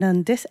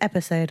On this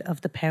episode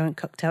of the Parent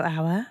Cocktail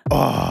Hour,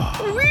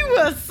 We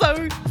were so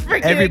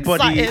freaking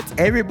Everybody, I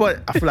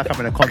feel like I'm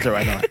in a concert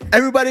right now.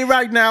 Everybody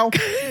right now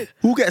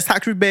who gets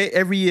tax rebate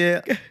every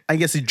year and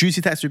gets a juicy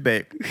tax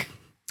rebate.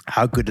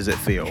 How good does it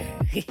feel?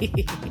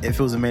 It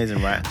feels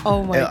amazing, right?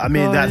 Oh my I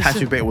mean, that gosh.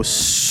 tax rebate was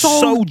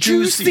so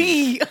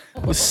juicy. It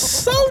was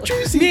so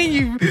juicy. Me and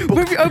you,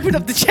 when we opened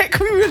up the check,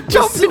 we were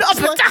jumping up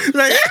and down.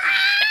 Like,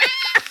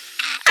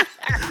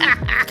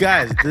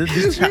 guys,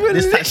 this We were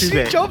tax literally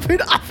rebate.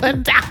 jumping up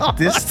and down.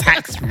 This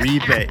tax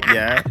rebate,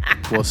 yeah,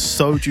 was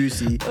so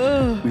juicy.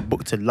 We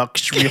booked a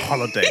luxury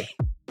holiday.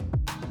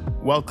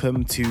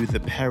 Welcome to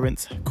the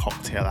Parent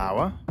Cocktail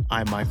Hour.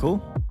 I'm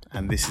Michael,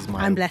 and this is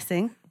my... I'm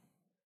Blessing.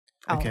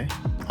 Oh. Okay.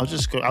 I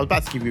was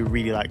about to give you a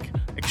really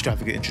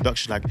extravagant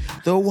introduction, like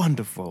the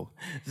wonderful,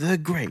 the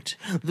great,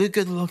 the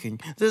good looking,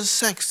 the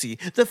sexy,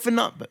 the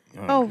phenomenal.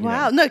 Oh,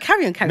 wow. No,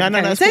 carry on. No, carry on.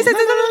 it's Say, cool. say, say,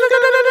 no.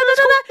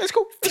 Let's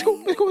go.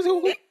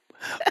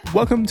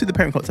 Welcome to the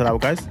Parent Cocktail Hour,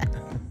 guys.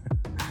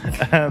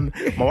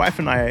 My wife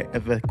and I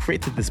have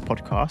created this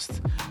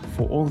podcast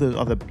for all the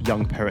other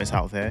young parents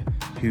out there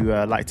who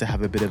like to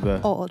have a bit of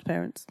a... All old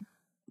parents.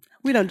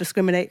 We don't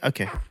discriminate.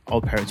 Okay,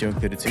 old parents, you're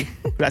included too.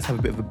 We like to have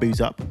a bit of a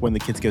booze up when the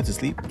kids go to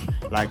sleep.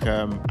 Like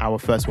our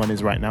first one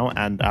is right now,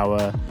 and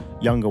our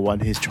younger one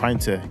who's trying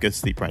to go to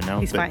sleep right now.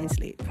 He's fighting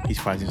sleep. He's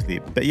fighting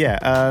sleep. But yeah,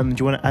 do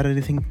you want to add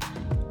anything?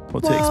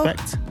 What to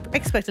expect?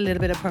 Expect a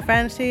little bit of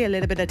profanity, a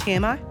little bit of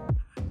TMI.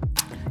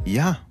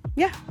 Yeah.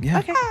 Yeah. Yeah.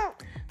 Okay.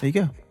 There you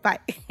go. Bye.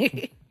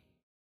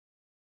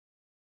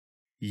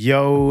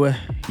 Yo.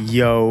 Ni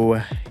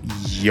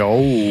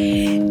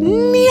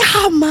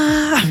hao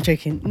ma. I'm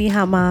joking. Ni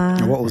hao ma.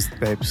 What was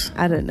babes?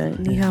 I don't know.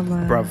 Ni hao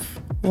ma. Bruv.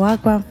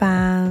 Wagwan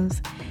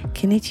fams.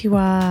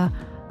 Konnichiwa.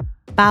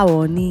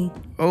 Bao ni.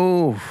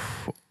 Oh,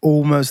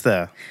 almost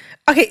there.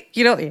 Okay,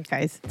 you know what,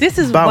 guys? This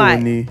is why.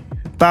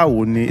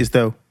 Bao ni is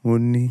the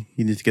woni.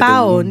 You need to get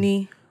Bao the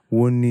ni.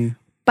 woni.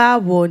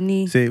 Bao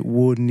ni. Say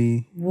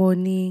woni.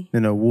 Woni.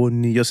 No,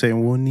 woni. You're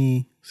saying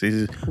woni. So this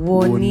is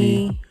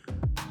Woni.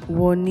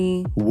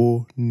 Woni.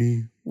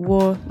 woni.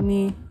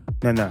 Woni.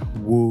 No,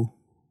 wo.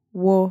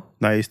 Wo.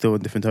 No, you're still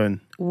in a different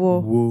tone. Wo.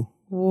 Wo.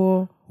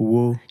 Wo.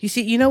 Wo. You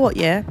see, you know what,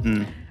 yeah?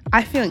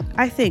 I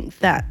think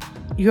that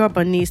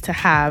Yoruba needs to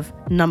have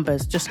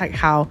numbers, just like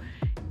how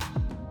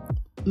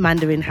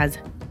Mandarin has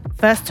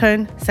first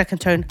tone, second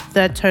tone,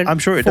 third tone. I'm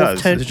sure it fourth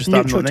does. Tone, It's just that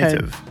I'm neutral not tone.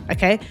 native.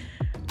 Okay?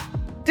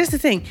 This is the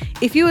thing.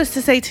 If you was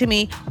to say to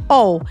me,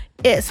 oh,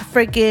 it's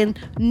friggin'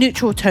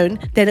 neutral tone,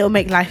 then it'll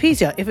make life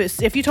easier.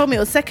 If you told me it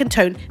was second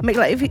tone, it'll make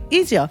life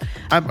easier.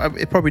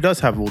 It probably does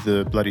have all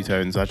the bloody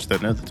tones. I just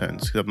don't know the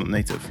tones because I'm not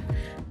native.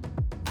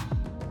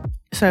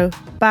 So,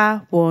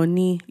 ba, wo,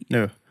 ni.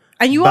 No.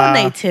 And you are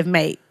native,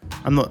 mate.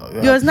 I'm not.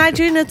 You're as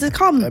Nigerian as it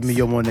comes. I mean,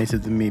 you're more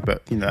native than me,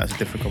 but that's a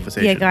different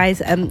conversation. Yeah,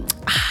 guys,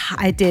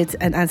 I did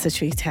an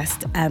ancestry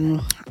test, and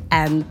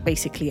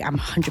basically I'm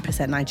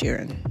 100%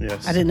 Nigerian.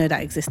 Yes. I didn't know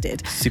that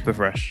existed. Super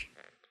fresh.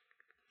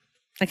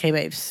 Okay,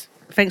 babes.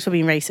 Thanks for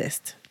being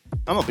racist.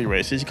 I'm not being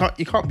racist.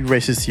 You can't be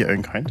racist to your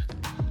own kind.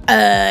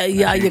 Yeah,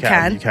 you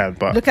can. You can,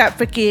 but Look at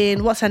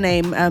freaking, what's her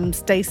name?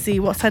 Stacey,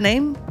 what's her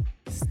name?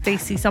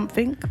 Stacey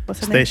something?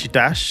 What's her name? Stacey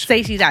Dash.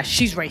 Stacey Dash.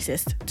 She's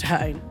racist to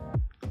her own.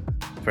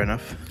 Fair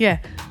enough. Yeah.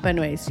 But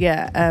anyways,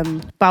 yeah.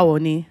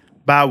 Bawoni.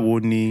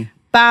 Bawoni.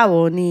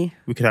 Bawoni.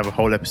 We could have a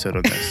whole episode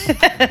on this.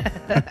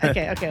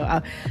 Okay.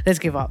 Well, let's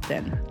give up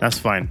then. That's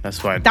fine.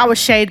 That was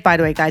shade, by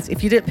the way, guys.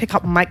 If you didn't pick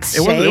up Mike's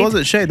shade. It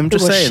wasn't shade. I'm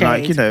just saying,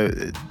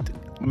 shade.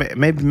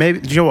 maybe.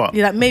 Do you know what?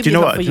 Yeah, like, maybe do you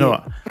know not what? for Do you know you.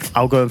 what?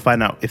 I'll go and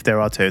find out if there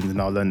are tones, and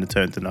I'll learn the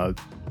tones, and I'll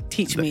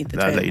Teach me the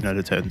I'll tones. let you know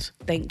the tones.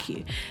 Thank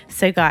you.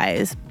 So,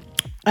 guys,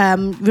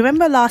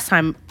 remember last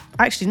time?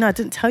 Actually, no, I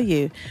didn't tell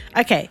you.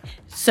 Okay,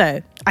 so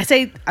I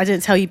say I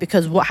didn't tell you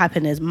because what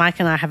happened is Mike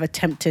and I have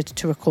attempted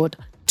to record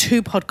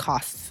 2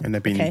 podcasts. And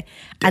they've been and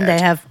dead. they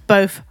have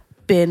both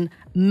been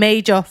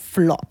major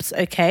flops.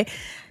 Okay,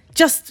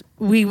 just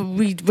we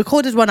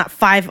recorded one at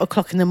 5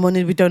 o'clock in the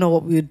morning. We don't know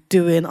what we were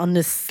doing.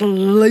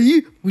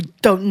 Honestly, we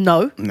don't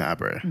know. Nah,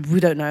 bro. We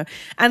don't know.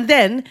 And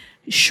then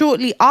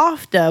shortly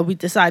after, we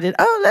decided,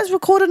 let's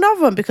record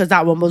another one because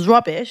that one was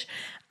rubbish.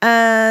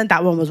 And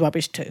that one was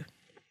rubbish too.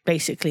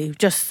 Basically,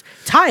 just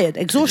tired,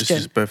 exhaustion.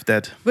 It's just both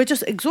dead. We're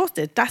just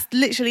exhausted. That's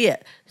literally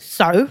it.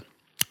 So,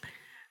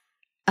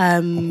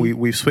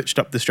 We've switched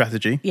up the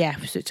strategy, yeah,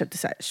 we switched up the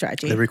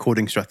strategy. the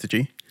recording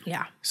strategy.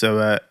 Yeah.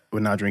 So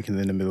we're now drinking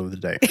in the middle of the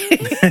day.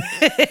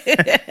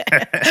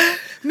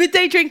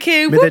 Midday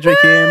drinking. Midday Whoop,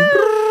 drinking.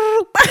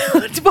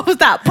 whoop. What was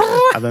that?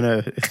 I don't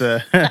know. It's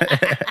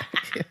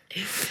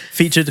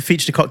featured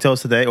the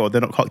cocktails today, or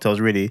they're not cocktails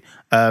really.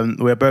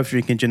 We're both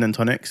drinking gin and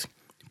tonics.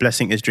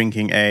 Blessing is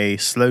drinking a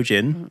slow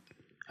gin,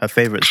 her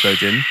favourite slow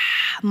gin.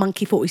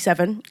 Monkey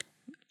 47.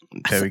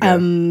 There we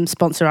go.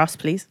 Sponsor us,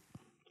 please.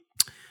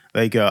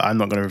 There you go. I'm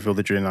not going to reveal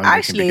the gin I'm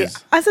Actually, drinking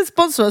because, I said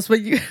sponsor us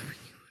when you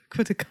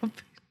could have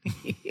company. I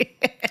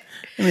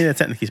mean, they're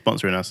technically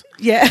sponsoring us.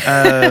 Yeah.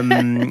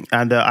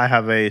 And I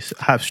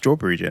have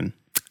strawberry gin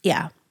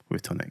Yeah.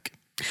 with tonic.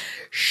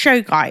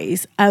 So,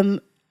 guys,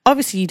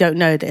 obviously you don't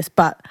know this,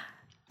 but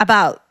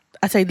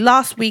I'd say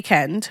last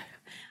weekend,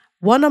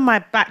 one of my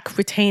back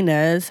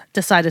retainers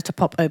decided to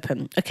pop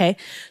open. Okay.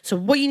 So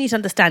what you need to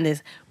understand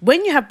is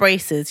when you have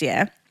braces,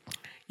 yeah,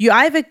 you're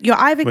either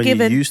When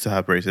given. you used to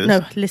have braces.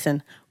 No,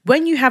 listen.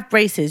 When you have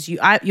braces,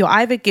 you're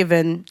either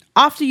given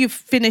after you've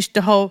finished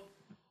the whole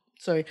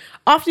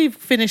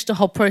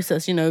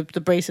process, you know,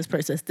 the braces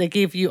process, they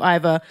give you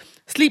either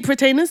sleep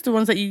retainers, the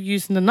ones that you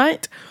use in the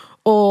night,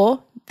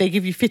 or they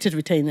give you fitted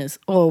retainers,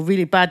 or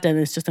really bad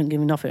dentists just don't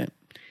give you nothing.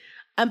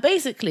 And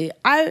basically,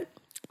 I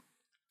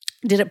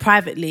did it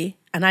privately,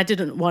 and I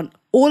didn't want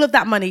all of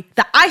that money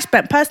that I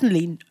spent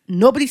personally.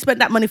 Nobody spent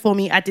that money for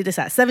me. I did this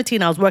at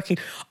 17. I was working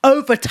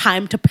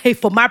overtime to pay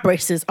for my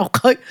braces.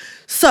 Okay.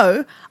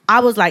 So I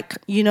was like,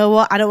 you know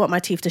what? I don't want my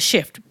teeth to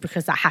shift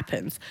because that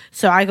happens.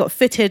 So I got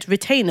fitted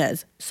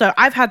retainers. So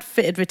I've had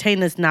fitted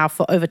retainers now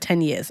for over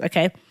 10 years.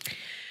 Okay.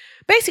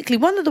 Basically,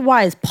 one of the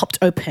wires popped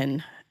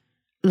open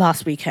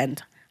last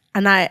weekend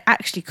and I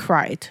actually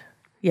cried.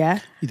 Yeah.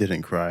 You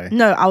didn't cry.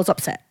 No, I was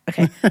upset.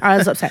 Okay. I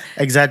was upset.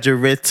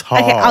 Exaggerate.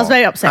 Okay, I was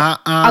very upset.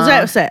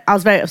 I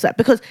was very upset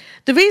because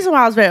the reason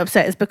why I was very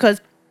upset is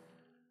because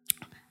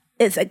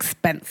it's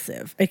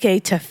expensive, okay,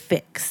 to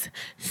fix.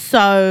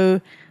 So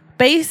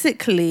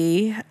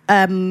basically,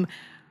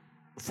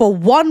 for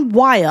one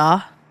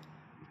wire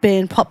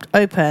being popped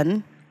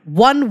open,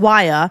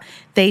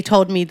 they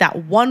told me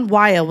that one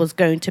wire was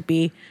going to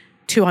be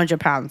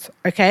 £200,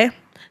 okay?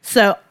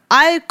 So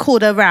I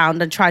called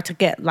around and tried to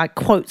get like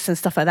quotes and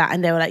stuff like that.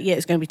 And they were like, yeah,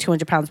 it's going to be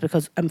 £200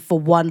 because for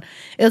one,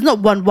 it was not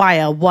one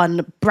wire,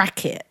 one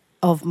bracket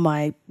of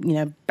my, you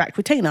know, back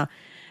retainer.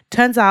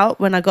 Turns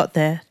out when I got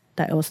there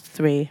that it was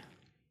 3.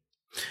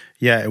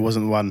 Yeah, it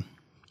wasn't 1.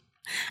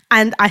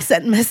 And I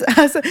sent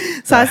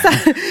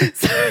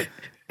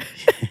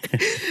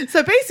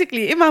so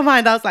basically in my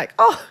mind, I was like,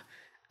 oh,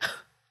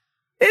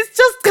 it's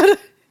still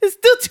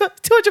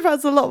 £200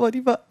 is a lot of money,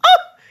 but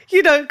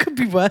you know, it could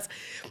be worse.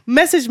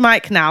 Message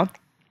Mike now.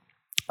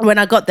 When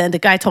I got there, the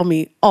guy told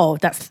me, oh,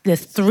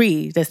 there's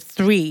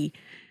 3.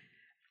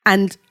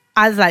 And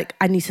I was like,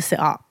 I need to sit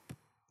up.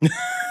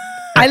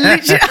 I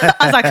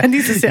was like, I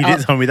need to sit up. You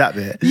didn't tell me that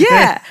bit.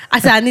 Yeah. I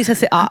said, I need to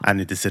sit up. I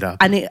need to sit up.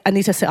 I need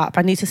to sit up.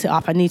 I need to sit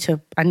up. I need to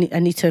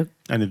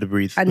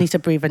breathe. I need to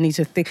breathe. I need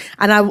to think.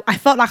 And I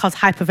felt like I was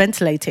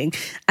hyperventilating.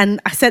 And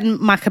I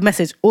sent Mike a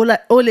message. All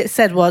it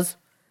said was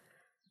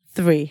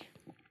 3.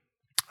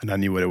 And I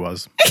knew what it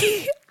was.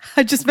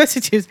 I just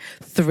messaged you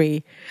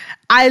 3.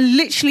 I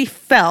literally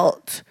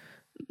felt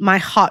my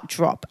heart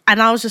drop.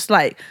 And I was just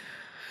like,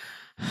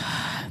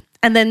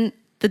 and then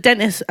the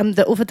dentist,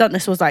 the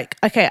orthodontist was like,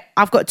 okay,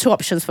 I've got 2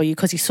 options for you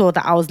because he saw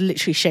that I was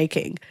literally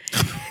shaking.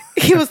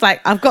 He was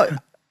like, I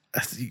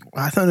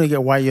don't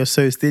get why you're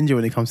so stingy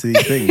when it comes to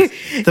these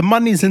things. The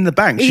money's in the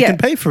bank. She can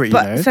pay for it, you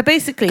know. So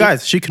basically,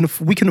 guys,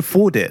 we can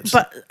afford it.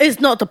 But it's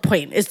not the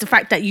point. It's the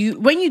fact that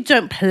when you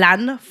don't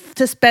plan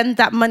to spend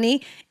that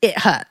money, it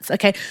hurts.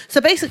 Okay.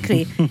 So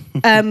basically,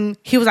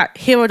 he was like,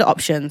 here are the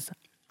options.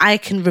 I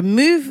can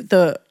remove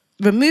the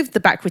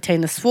back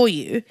retainers for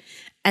you,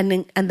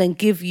 and then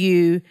give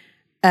you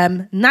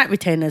night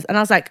retainers. And I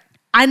was like,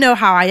 I know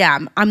how I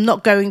am. I'm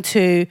not going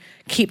to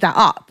keep that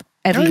up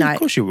every night. Of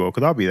course you will,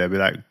 because I'll be there. Be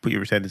like, put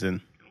your retainers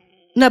in.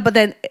 No, but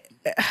then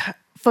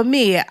for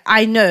me,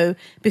 I know,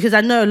 because I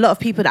know a lot of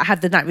people that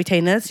have the night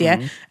retainers.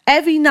 Yeah,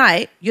 every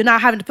night you're now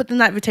having to put the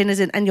night retainers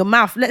in, and your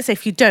mouth. Let's say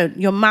if you don't,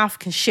 your mouth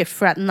can shift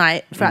throughout the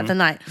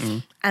night,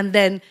 and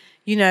then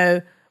you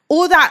know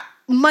all that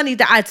money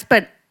that I'd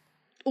spent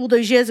all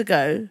those years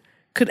ago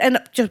could end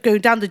up just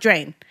going down the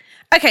drain.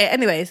 Okay,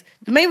 anyways,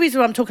 the main reason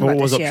why I'm talking about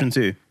this. What was option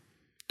 2?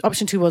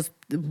 Option 2 was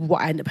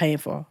what I ended up paying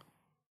for.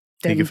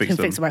 Then you can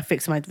fix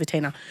my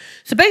retainer.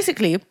 So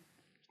basically,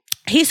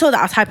 he saw that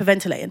I was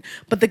hyperventilating,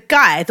 but the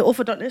guy, the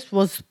orthodontist,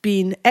 was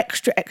being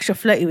extra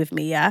flirty with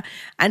me, yeah?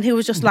 And he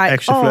was just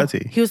like,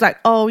 flirty? He was like,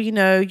 oh, you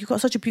know, you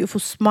got such a beautiful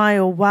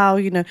smile, wow,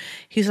 you know.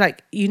 He's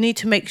like, you need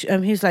to make,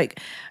 he's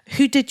like,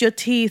 who did your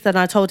teeth? And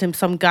I told him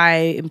some guy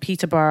in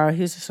Peterborough.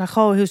 He was just like,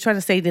 oh, he was trying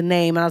to say the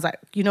name. And I was like,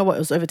 you know what, it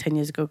was over 10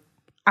 years ago.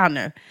 I don't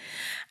know.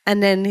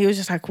 And then he was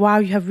just like, wow,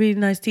 you have really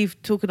nice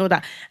teeth, talking all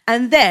that.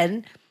 And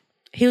then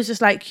he was just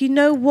like, you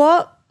know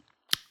what?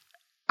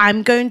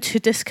 I'm going to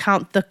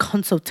discount the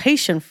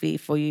consultation fee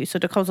for you. So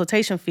the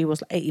consultation fee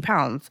was like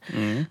 £80.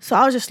 So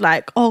I was just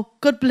like, oh,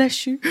 God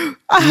bless you.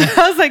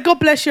 I was like, God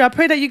bless you. I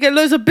pray that you get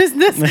loads of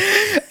business.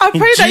 I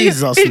pray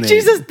that in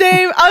Jesus'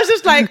 name. I was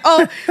just like,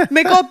 oh,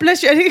 may God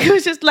bless you. And he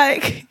was just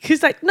like,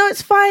 he's like, no,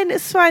 it's fine.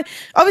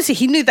 Obviously,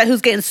 he knew that he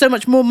was getting so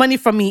much more money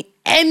from me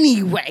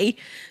anyway.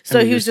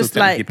 So he was just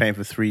like, you're paying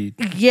for 3.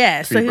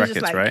 Yeah. So he was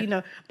just like, right? you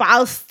know, but I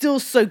was still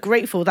so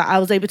grateful that I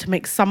was able to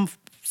make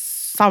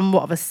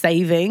somewhat of a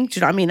saving. Do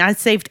you know what I mean? I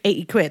saved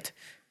 80 quid,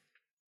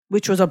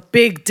 which was a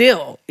big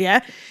deal.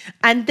 Yeah.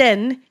 And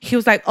then he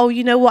was like, oh,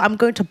 you know what? I'm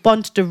going to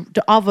bond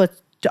the other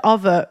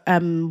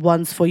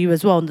ones for you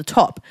as well on the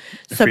top.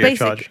 So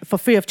basically for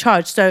free of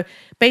charge. So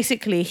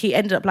basically he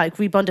ended up like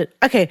rebonded.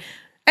 Okay.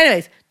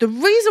 Anyways, the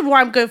reason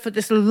why I'm going for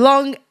this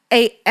long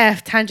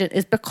AF tangent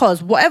is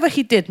because whatever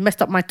he did messed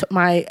up my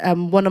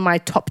one of my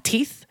top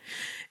teeth.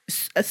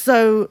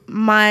 So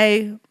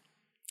my,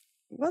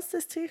 what's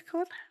this tooth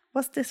called?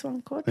 What's this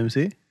one called? Let me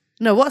see.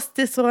 No, what's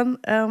this one?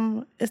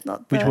 It's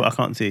not. Which one? I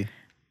can't see.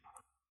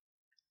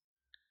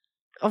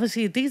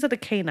 Obviously, these are the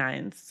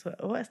canines. So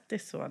what's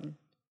this one?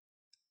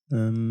 The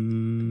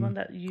one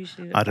that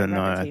usually. Looks I don't like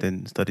know. rabbit I teeth.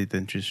 didn't study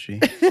dentistry.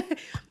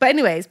 But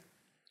anyways,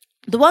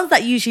 the ones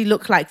that usually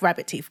look like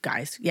rabbit teeth,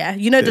 guys. Yeah,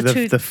 you know the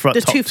two front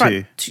the top two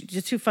front two.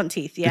 the two front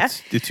teeth. Yeah,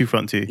 The two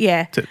front two.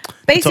 yeah. The top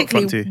Basically,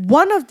 front two.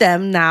 one of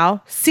them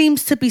now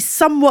seems to be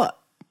somewhat.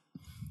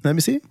 Let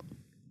me see.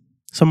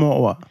 Somewhat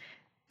what?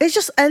 It's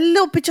just a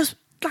little bit, just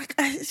like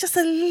it's just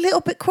a little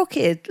bit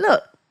crooked.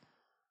 Look,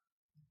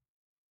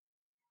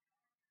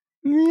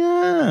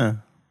 Yeah.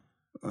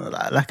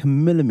 Like a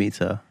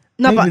millimeter.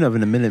 No, Maybe but not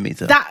even a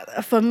millimeter.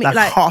 that for me, like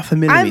like half a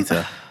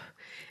millimeter.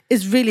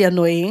 is really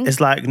annoying. It's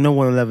like no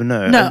one will ever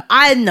know. No,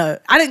 I know.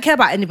 I don't care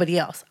about anybody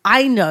else.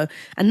 I know,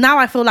 and now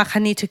I feel like I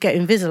need to get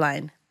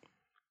Invisalign.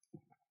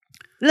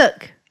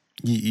 Look,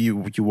 You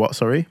what?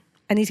 Sorry.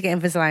 I need to get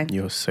Invisalign.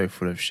 You're so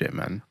full of shit,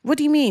 man. What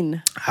do you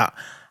mean?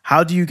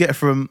 How do you get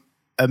from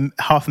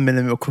half a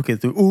millimeter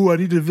crooked to I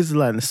need a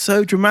Invisalign? It's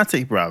so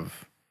dramatic, bruv.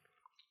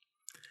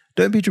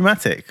 Don't be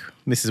dramatic,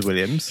 Mrs.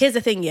 Williams. Here's the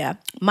thing, yeah.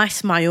 My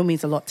smile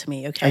means a lot to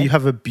me, okay? And you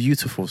have a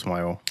beautiful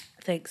smile,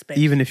 Thanks, babe.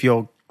 even if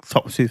your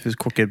top tooth is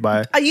crooked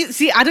by.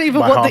 See, I don't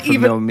even By want half the a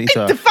even.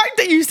 millimeter. The fact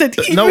that you said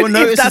even No one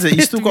if, that's notices it.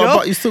 pissed me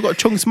off. You still got a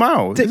chung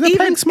smile. The It's a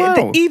peng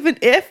smile. The even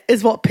if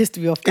is what pissed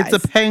me off, guys.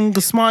 It's a peng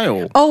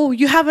smile. Oh,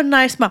 you have a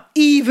nice smile.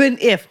 Even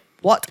if.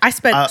 What? I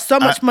spent so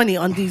much I- money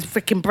on these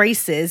freaking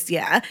braces,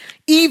 yeah?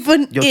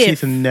 Even Your if.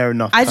 teeth are near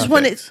enough. I just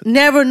want it perfect.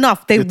 near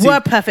enough. They Your were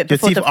teeth- perfect your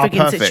before teeth the are freaking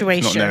perfect,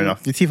 situation. Not near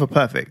enough. Your teeth are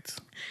perfect.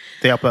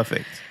 They are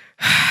perfect.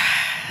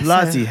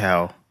 Bloody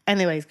hell.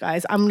 Anyways,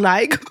 guys, I'm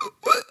like,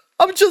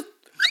 I'm just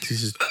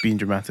This is being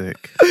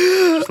dramatic.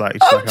 Just like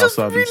I'm our just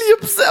subs. really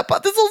upset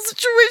about this whole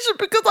situation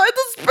because I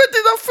just spent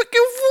a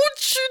freaking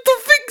fortune to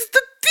fix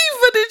the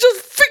teeth and it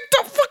just freaked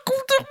up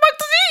my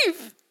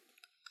teeth.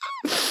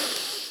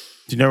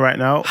 Do you know right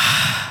now?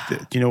 Do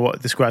you know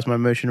what describes my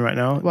emotion right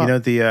now? What? You know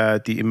the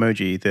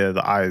emoji,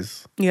 the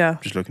eyes. Yeah.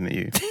 Just looking at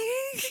you.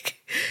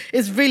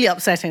 It's really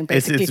upsetting,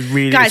 basically. It's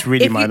really Guys,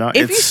 really if you- minor.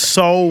 if It's you-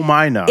 so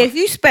minor. If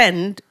you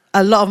spend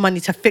a lot of money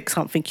to fix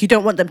something, you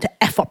don't want them to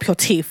F up your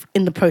teeth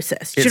in the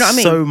process. Do you know what I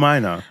mean? so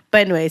minor.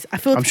 But anyways, I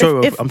feel I'm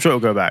sure. if, I'm sure it'll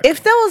go back.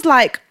 if there was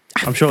like,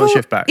 I'm sure it'll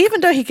shift back.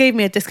 Even though he gave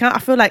me a discount, I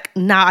feel like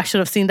now I should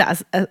have seen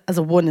that as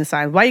a warning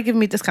sign. Why are you giving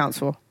me discounts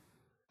for?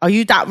 Are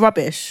you that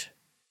rubbish?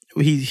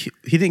 He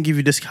didn't give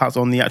you discounts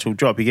on the actual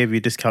job. He gave you a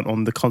discount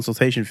on the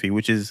consultation fee,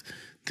 which is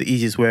the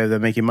easiest way of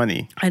them making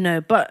money. I know,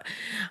 but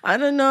I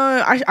don't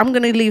know. I'm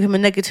going to leave him a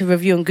negative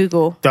review on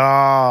Google.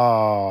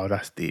 Oh,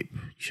 that's deep. You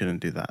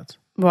shouldn't do that.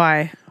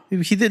 Why?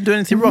 He didn't do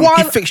anything wrong.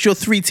 He fixed your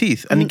 3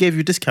 teeth and he gave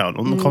you a discount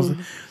on the consult.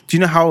 Do you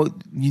know how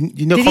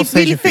you know Did he consultation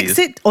really fees? fix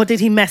it or did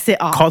he mess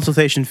it up?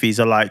 Consultation fees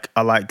are like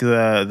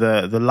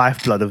the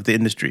lifeblood of the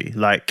industry.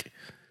 Like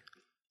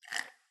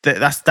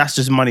that's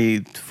just money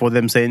for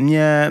them saying,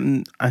 yeah,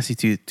 I see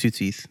two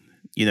teeth.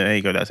 You know, here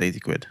you go. That's 80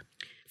 quid.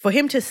 For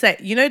him to say,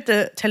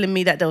 telling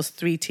me that there was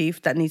 3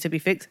 teeth that need to be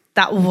fixed,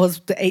 that was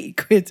the 80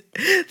 quid.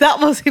 That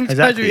was him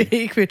charging me Exactly.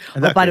 80 quid. Oh,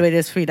 Exactly. by the way,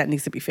 there's 3 that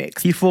needs to be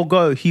fixed. He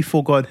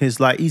forgone his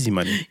like easy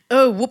money.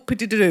 Oh,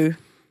 whoop-de-doo.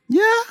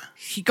 Yeah,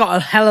 He got a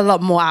hell of a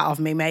lot more out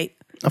of me, mate.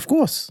 of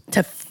course.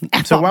 To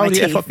F So up why my would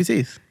he teeth. F up his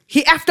teeth?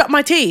 He effed up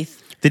my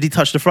teeth. Did he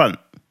touch the front?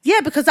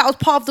 Yeah, because that was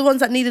part of the ones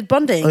that needed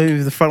bonding. Oh,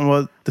 the front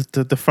was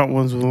the front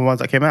ones were the ones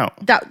that came out.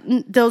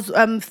 There was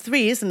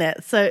 3, isn't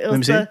it? So it me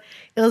was see.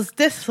 it was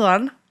this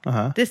one,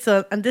 Uh-huh. this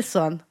one, and this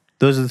one.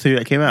 Those are the 3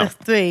 that came out. There's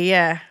 3,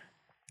 yeah.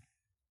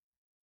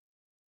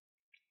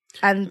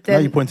 And Now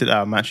then you pointed it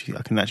out, I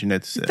can actually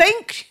notice it.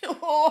 thank you.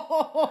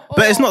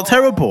 But it's not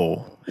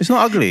terrible. It's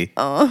not ugly.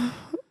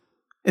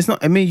 It's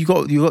not. I mean, you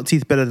got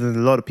teeth better than a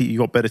lot of people. You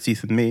got better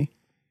teeth than me.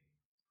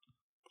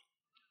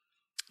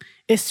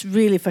 It's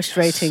really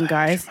frustrating,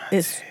 guys.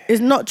 It's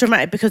not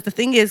dramatic because the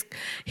thing is,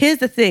 here's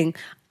the thing.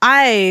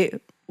 I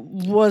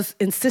was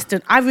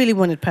insistent. I really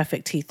wanted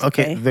perfect teeth.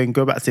 Okay, Okay. then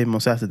go back to him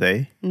on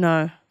Saturday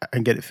No.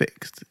 and get it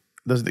fixed.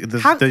 Does I don't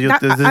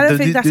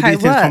think that's do how these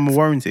it things come works. with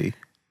warranty?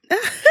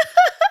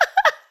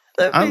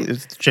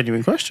 It's a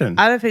genuine question.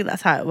 I don't think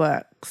that's how it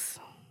works.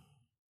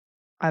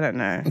 I don't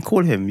know.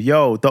 Call him,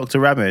 yo, Dr.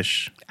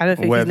 Ramesh. I don't or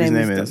think his whatever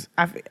name, his is.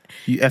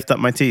 You effed up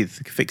my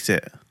teeth. Fix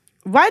it.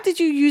 Why did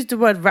you use the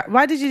word?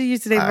 Why did you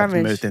use the name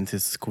Ramesh? Most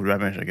dentists is called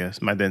Ramesh, I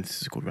guess. My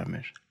dentist is called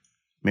Ramesh.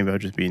 Maybe I've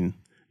just been.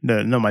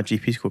 No, my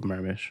GP's called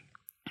Ramesh.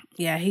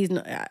 Yeah, he's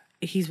not.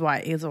 He's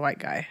white. He's a white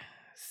guy,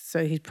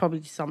 so he's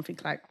probably something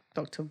like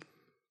Dr.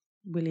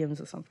 Williams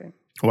or something.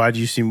 Why do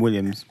you assume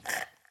Williams?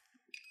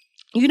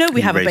 You know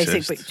we have a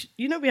basic racist. bitch.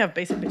 You know we have a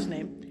basic bitch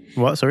name.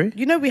 What? Sorry?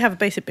 You know we have a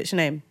basic bitch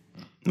name.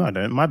 No, I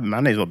don't. My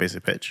name's not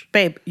basic pitch.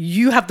 Babe,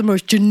 you have the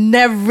most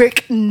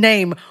generic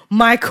name,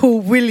 Michael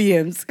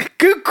Williams.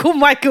 Google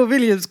Michael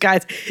Williams,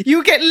 guys.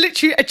 You get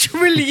literally 1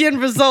 trillion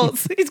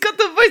results. He's got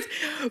the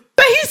most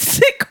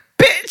basic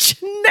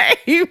bitch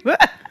name.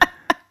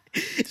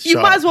 You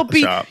Sharp, might as well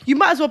be. sharp. You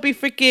might as well be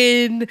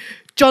freaking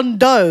John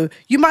Doe.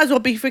 You might as well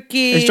be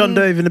freaking. Is John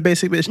Doe even a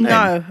basic bitch name?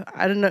 No,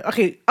 I don't know.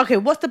 Okay.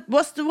 What's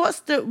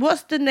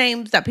the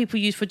names that people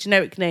use for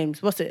generic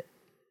names? What's it?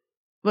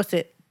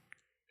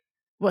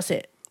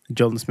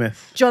 John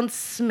Smith. John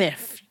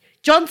Smith.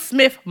 John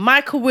Smith.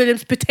 Michael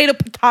Williams. Potato.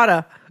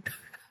 Potato.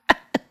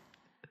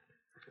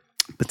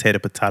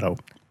 Potato.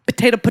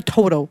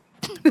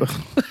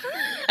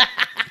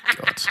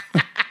 God.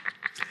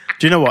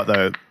 Do you know what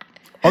though?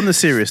 On the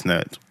serious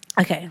note,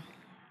 Okay.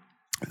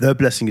 the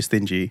blessing is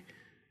stingy.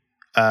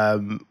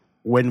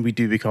 When we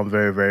do become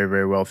very, very,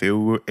 very wealthy,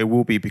 it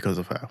will be because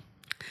of her.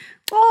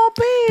 Oh,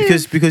 babe.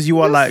 Because you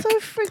are You're like, so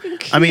freaking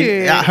cute. I mean,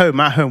 at home,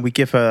 I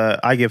give her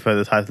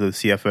the title of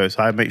CFO,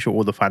 so I make sure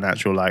all the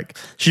financial, like,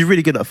 she's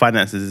really good at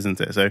finances,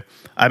 isn't it? So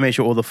I make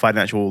sure all the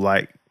financial,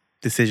 like,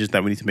 decisions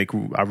that we need to make,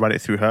 I run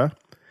it through her.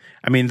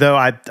 I mean, though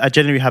I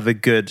generally have a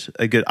good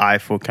eye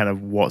for kind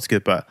of what's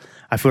good, but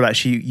I feel like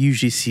she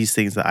usually sees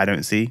things that I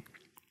don't see.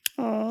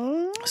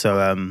 Aww.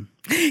 So,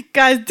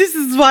 Guys, this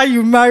is why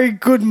you marry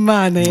good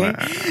man,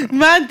 eh?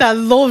 Man that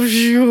loves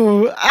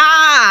you.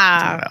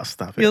 I'll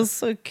stop it. You're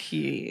so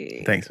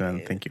cute. Thanks,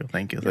 man. Thank you.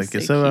 You're So,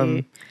 so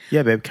cute.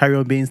 yeah, babe, carry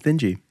on being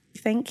stingy.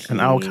 Thank you. And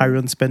I'll carry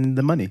on spending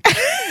the money.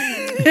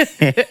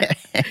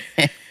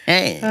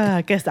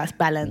 I guess that's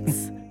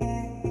balance.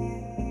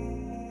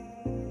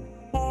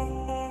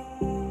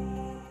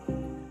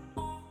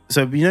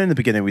 So, in the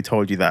beginning, we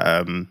told you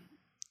that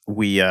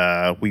we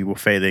were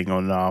failing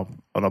on our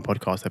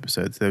podcast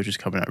episodes. They were just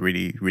coming out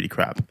really, really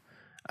crap.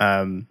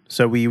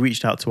 So we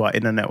reached out to our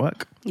inner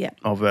network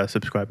of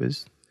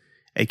subscribers,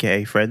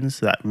 aka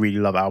friends that really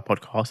love our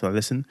podcast and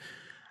listen,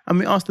 and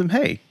we asked them,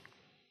 "Hey,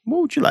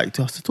 what would you like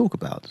us to talk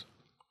about?"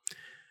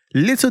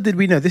 Little did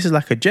we know, this is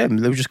like a gem.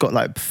 They've just got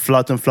like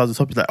floods and floods of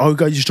topics. Like, oh,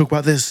 guys, you should talk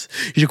about this.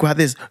 You should talk about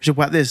this. You should talk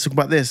about this. Talk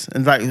about this.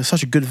 And like, there's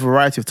such a good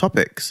variety of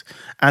topics.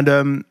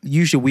 And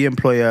usually we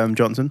employ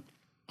Johnson.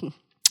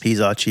 He's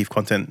our chief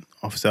content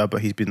officer,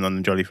 but he's been on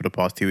the jolly for the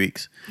past 2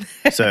 weeks.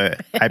 So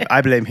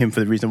I blame him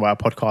for the reason why our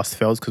podcast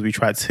fails, because we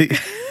tried to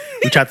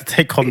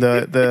take on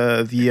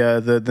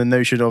the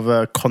notion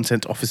of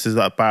content officers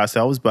by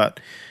ourselves, but.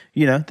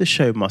 The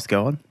show must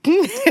go on.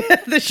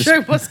 The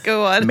show must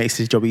go on. It makes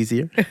his job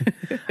easier.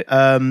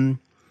 I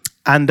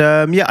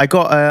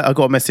got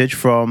a message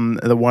from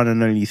the one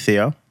and only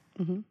Thea,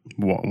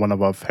 one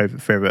of our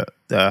favorite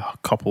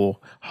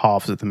couple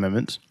halves at the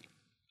moment,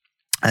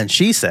 and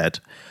she said,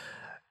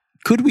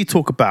 "Could we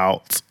talk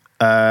about?"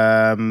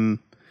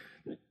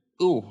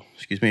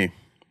 Excuse me,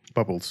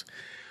 bubbles.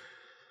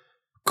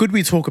 Could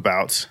we talk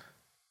about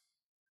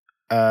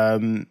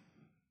the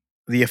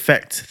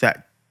effect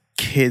that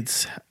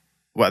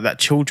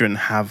children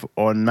have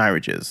on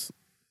marriages?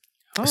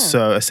 Oh.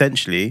 So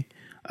essentially,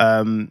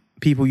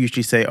 people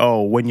usually say,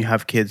 "Oh, when you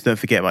have kids, don't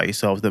forget about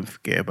yourselves. Don't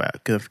forget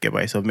about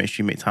yourself. Make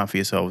sure you make time for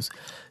yourselves."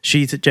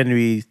 She said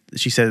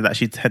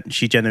that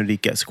she generally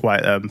gets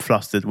quite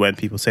flustered when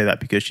people say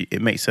that, because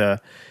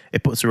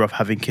it puts her off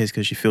having kids,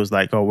 because she feels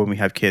like, oh, when we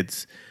have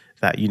kids,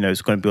 that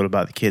it's going to be all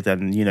about the kids,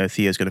 and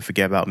Theo's going to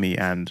forget about me,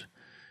 and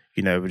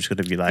we're just going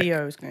to be like...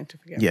 Theo is going to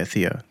forget. Yeah,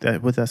 Theo.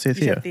 What did I say,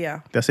 Theo?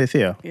 Thea. Did I say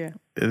Theo? Yeah.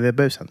 They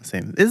both sound the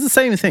same. It's the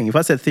same thing. If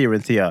I said Theo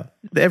and Thea,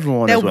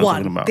 everyone knows what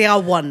I'm talking about. They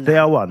are one. They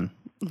are one.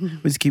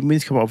 We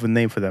need to come up with a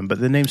name for them, but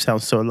the name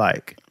sounds so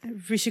alike.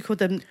 We should call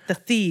them the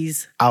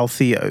Thees.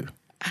 Altheo.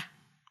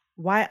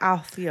 Why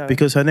Altheo?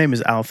 Because her name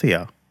is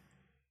Althea.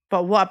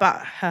 But what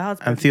about her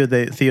husband? And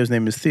Theo's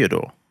name is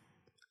Theodore.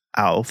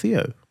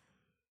 Altheo.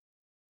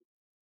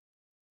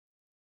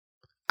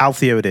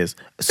 Altheo it is.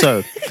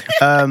 So,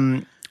 okay,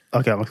 I'm just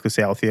going to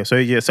say Althea. So,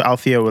 yeah, so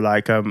Althea were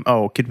like,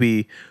 could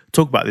we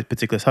talk about this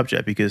particular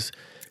subject? Because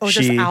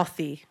just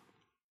Althea.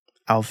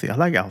 Althea. I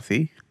like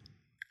Althea.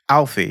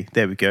 Alfie.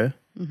 There we go.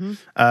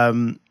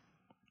 Mm-hmm.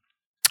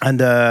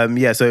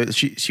 So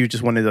she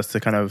just wanted us to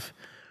kind of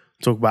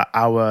talk about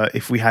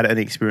if we had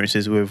any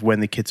experiences with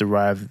when the kids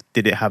arrived,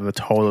 did it have a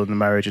toll on the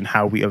marriage, and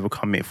how we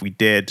overcome it if we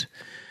did.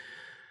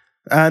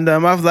 And I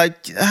was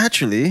like,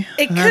 actually,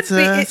 it could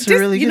that's be. a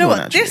really good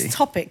one, actually. This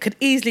topic could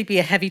easily be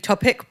a heavy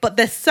topic, but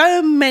there's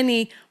so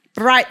many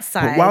bright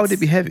sides. But why would it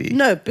be heavy?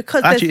 No,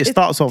 because actually it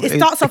starts off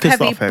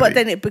heavy, but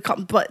then it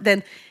becomes,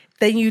 then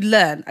you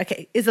learn.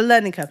 Okay, it's a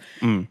learning curve.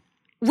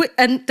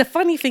 And the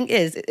funny thing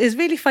is, it's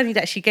really funny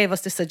that she gave us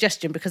this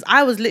suggestion, because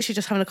I was literally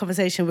just having a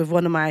conversation with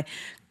one of my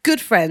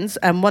good friends,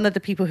 and one of the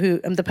people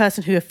the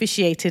person who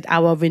officiated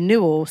our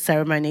renewal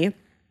ceremony.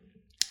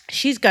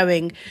 She's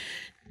going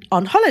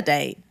on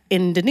holiday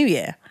in the new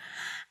year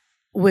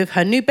with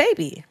her new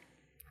baby.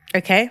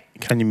 Okay.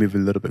 Can you move a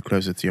little bit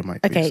closer to your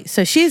mic, please? Okay,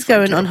 so she's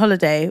going on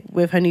holiday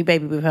with her new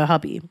baby, with her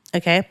hubby.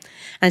 Okay,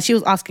 and she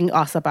was asking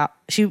us about.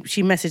 She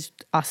messaged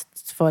us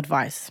for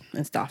advice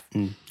and stuff.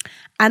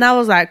 And I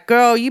was like,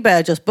 girl, you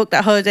better just book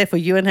that holiday for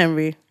you and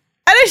Henry.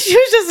 And then she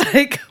was just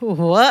like,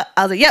 what?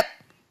 I was like, yep.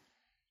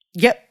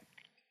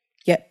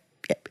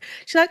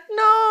 She's like,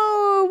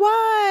 no,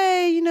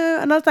 why?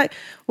 And I was like,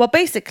 well,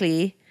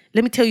 basically,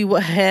 let me tell you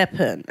what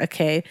happened,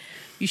 okay?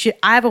 You should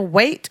either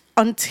wait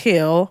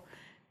until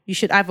you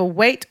should either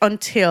wait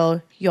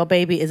until your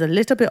baby is a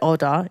little bit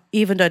older,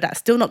 even though that's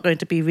still not going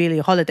to be really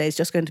a holiday. It's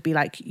just going to be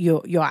like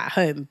you're at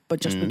home, but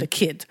just with a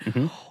kid.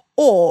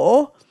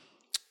 Or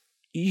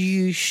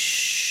you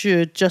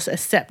should just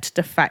accept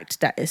the fact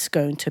that it's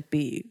going to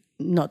be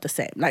not the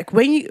same. Like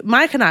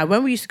Mike and I,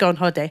 when we used to go on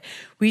holiday,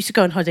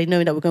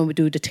 knowing that we're going to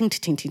do the ting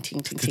ting ting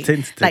ting ting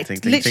ting. Like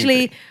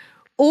literally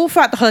all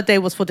throughout the holiday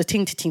was for the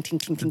ting ting ting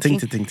ting ting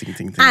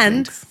ting.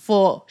 And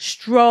for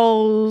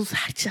strolls,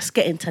 just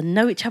getting to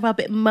know each other a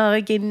bit more,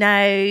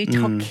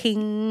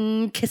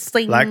 talking,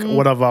 kissing. Like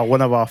one of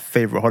our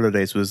favorite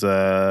holidays was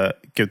go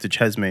to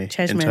Chesme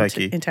in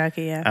Turkey. In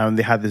Turkey, yeah. And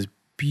they had this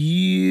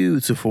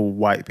beautiful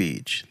white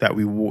beach that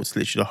we walked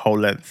literally the whole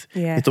length.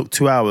 Yeah. It took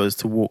 2 hours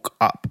to walk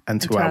up and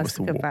 2 hours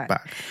to walk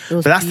back.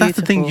 But that's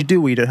the thing you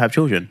do when you don't have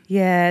children.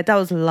 Yeah, that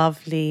was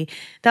lovely.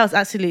 That was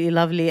absolutely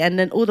lovely. And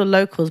then all the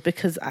locals,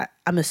 because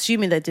I'm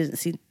assuming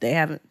they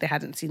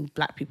hadn't seen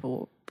black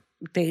people.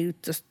 They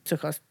just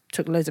took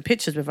loads of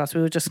pictures with us.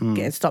 We were just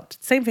getting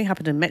stopped. Same thing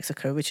happened in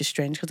Mexico, which is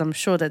strange because I'm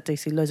sure that they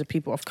see loads of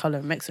people of color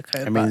in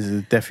Mexico. I mean,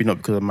 it's definitely not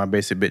because of my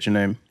basic bitch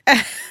name.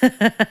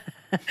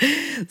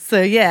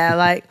 So yeah,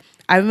 like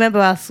I remember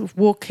us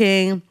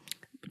walking,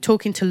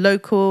 talking to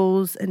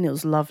locals, and it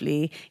was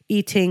lovely.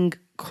 Eating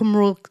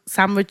kumru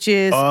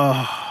sandwiches.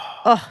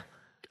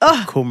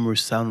 Kumru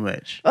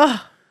sandwich. All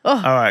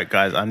right,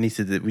 guys,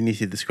 we need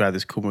to describe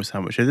this kumru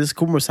sandwich. So this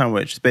kumru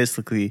sandwich is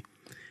basically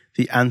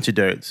the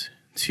antidote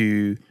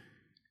to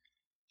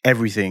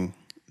everything.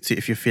 So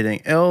if you're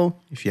feeling ill,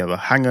 if you have a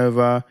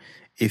hangover,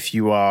 if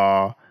you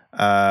are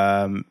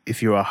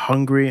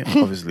hungry,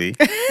 obviously,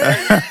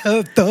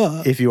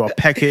 if you are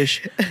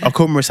peckish, a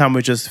kumru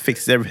sandwich just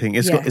fixes everything.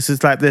 It's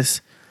just like this,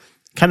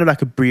 kind of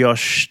like a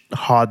brioche,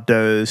 hard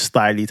dough,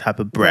 styly type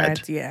of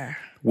bread. Yeah.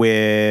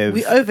 With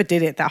we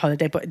overdid it that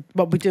holiday, but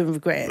we didn't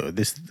regret it.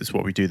 This is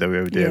what we do, though. We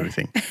overdo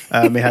everything.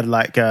 We had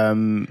like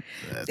pancetta,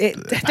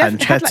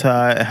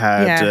 it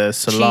had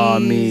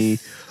salami.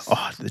 Cheese.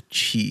 Oh, the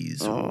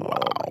cheese! Wow,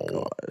 my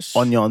gosh.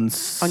 Onions.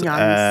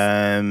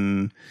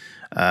 Salami.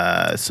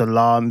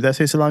 Did I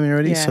say salami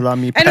already? Yeah.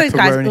 Salami, anyways,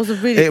 pepperoni.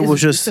 Guys, it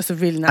was just a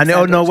really nice.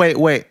 And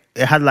wait.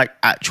 It had like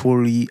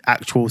actual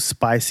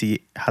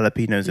spicy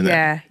jalapenos in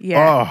it.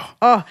 Yeah.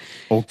 Oh,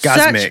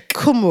 orgasmic. Search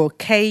Kumru,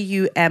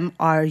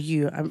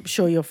 Kumru. I'm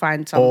sure you'll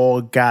find some.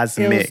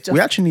 Orgasmic. We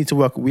actually need to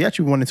work. We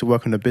actually wanted to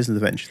work on a business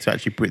venture to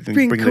actually bring the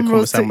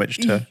kumru sandwich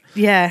to.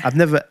 Yeah.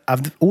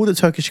 All the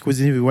Turkish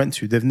cuisine we went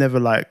to, they've never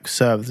like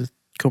served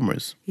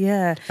kumrus.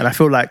 Yeah. And I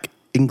feel like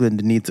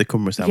England needs a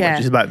kumru sandwich. Yeah.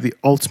 It's like the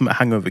ultimate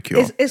hangover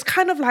cure. It's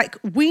kind of like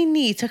we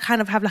need to kind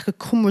of have like a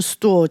kumru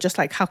store, just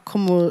like how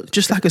kumru.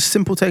 Just like a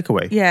simple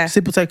takeaway. Yeah.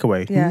 Simple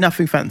takeaway. Yeah.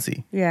 Nothing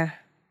fancy. Yeah.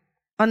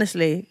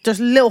 Honestly, just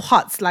little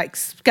huts like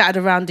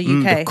scattered around the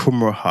UK. The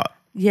kumru hut.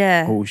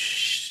 Yeah. Oh,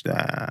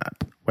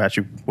 snap. We're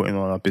actually putting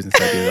all our business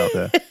ideas out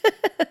there.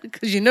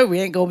 Because we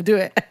ain't going to do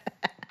it.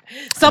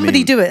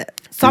 Somebody do it.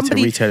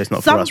 Retail is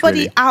not for us,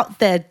 really. Out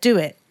there do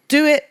it.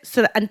 Do it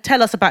and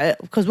tell us about it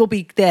because we'll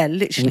be there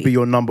literally. We'll be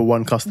your number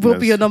one customers. We'll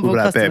be your number one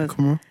customers.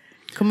 Babe,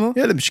 kumru?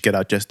 Yeah, let me just get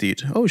our Just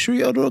Eat. Oh, should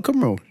we order a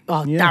kumru?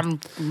 Oh, yeah. damn.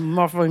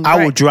 Motherfucking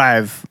I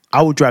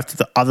will drive to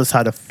the other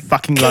side of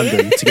fucking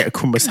London to get a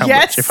kumru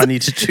sandwich if I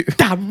needed to.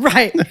 Damn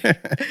right.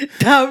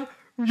 Damn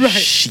right.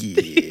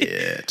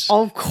 Shit.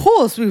 Of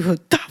course we will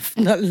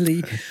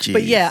definitely. Jeez,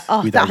 but yeah,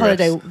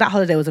 that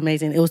holiday was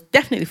amazing. It was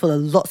definitely full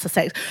of lots of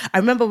sex. I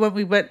remember when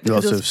we went.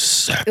 Lots of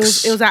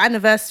sex. It was our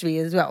anniversary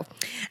as well,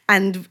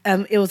 and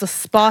it was a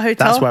spa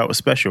hotel. That's why it was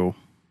special.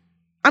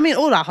 I mean,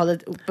 all our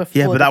holidays before.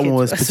 Yeah, but that one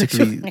was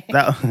particularly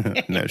no,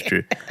 it's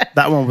true.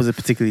 That one was a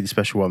particularly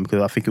special one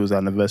because I think it was our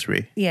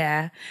anniversary.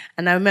 Yeah,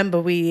 and I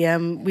remember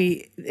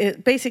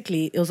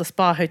it was a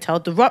spa hotel.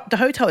 The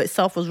hotel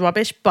itself was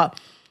rubbish, but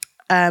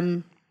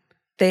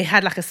they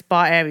had like a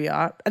spa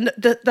area, and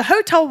the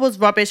hotel was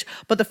rubbish,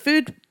 but the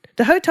food.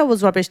 The hotel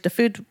was rubbish. The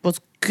food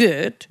was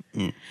good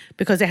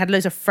because they had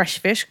loads of fresh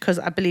fish. Because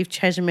I believe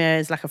Cheshire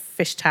is like a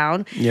fish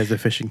town. Yeah, it's a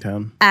fishing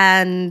town.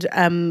 And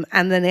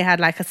then they had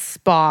like a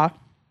spa.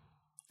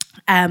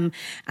 And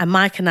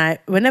Mike and I,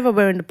 whenever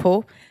we're in the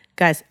pool,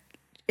 guys,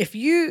 if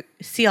you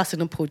see us in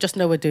the pool, just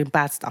know we're doing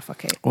bad stuff.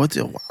 Okay. Why would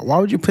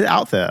you put it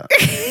out there?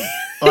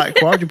 Why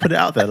would you put it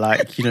out there?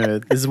 Like,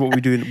 this is what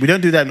we do. We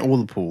don't do that in all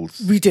the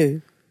pools. We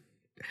do.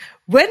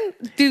 When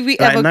do we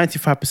like ever?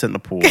 95% of the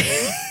pool.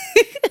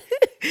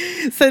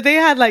 So they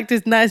had like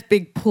this nice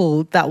big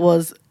pool that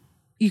was,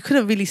 you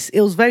couldn't really see,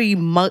 it was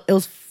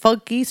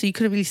foggy, so you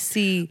couldn't really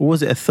see. Or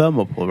was it a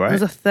thermal pool, right? It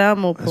was a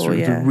thermal pool,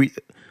 yeah.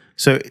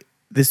 So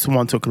this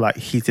one took like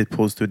heated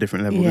pools to a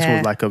different level. Yeah. This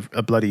was like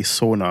a bloody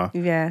sauna,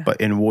 yeah, but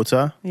in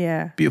water.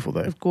 Yeah. Beautiful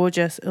though. It was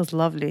gorgeous. It was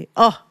lovely.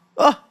 It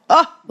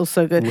was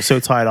so good. We were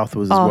so tired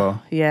afterwards as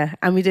well. Yeah,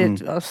 and we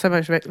did so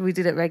much. We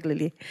did it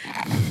regularly.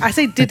 I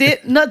say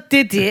not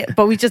did it,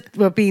 but we just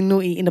were being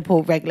naughty in the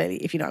pool regularly,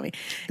 if you know what I mean.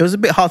 It was a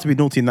bit hard to be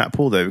naughty in that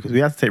pool though because we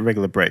had to take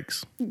regular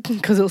breaks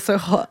because it was so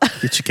hot.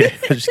 You just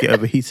get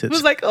overheated. It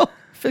was like, I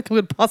think I'm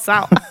gonna pass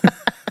out.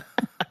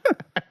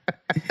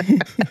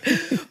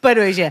 But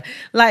anyways, yeah,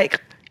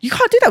 like you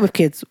can't do that with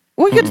kids.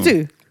 What are you gonna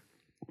do?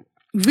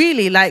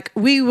 really, like,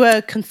 we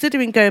were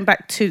considering going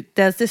back to,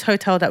 there's this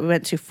hotel that we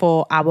went to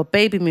for our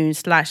baby moon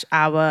 /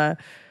 our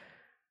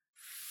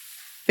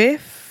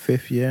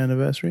fifth year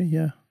anniversary.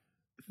 Yeah,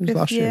 it was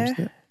last year.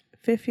 Yeah.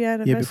 5th year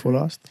anniversary. Year before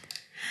last.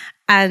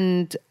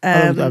 And I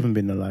haven't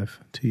been alive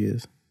 2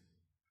 years.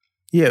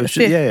 Yeah, it was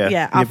just,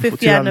 our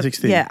fifth year,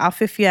 our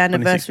 5th year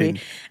anniversary. 2016.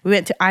 We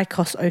went to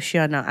Icos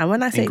Oceana, and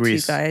when I say to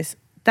you guys,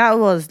 that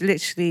was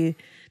literally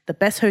the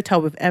best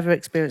hotel we've ever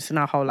experienced in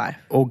our whole life.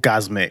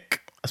 Orgasmic.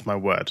 That's my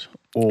word.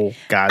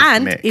 Orgasmic.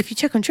 And if you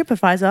check on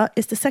TripAdvisor,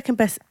 it's the second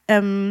best.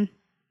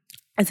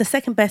 It's the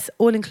second best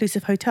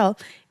all-inclusive hotel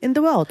in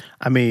the world.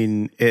 I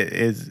mean, it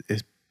is.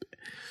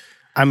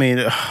 I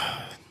mean,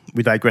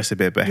 we digress a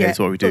bit, but here's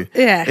what we do.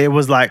 Yeah. It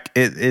was like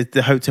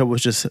the hotel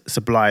was just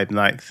sublime.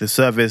 Like the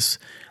service,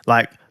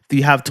 like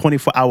you have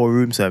 24-hour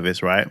room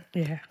service, right?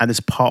 Yeah. And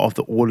it's part of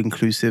the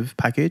all-inclusive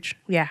package.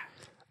 Yeah.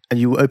 And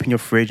you open your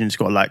fridge and it's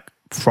got like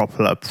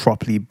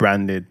properly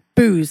branded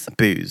Booze.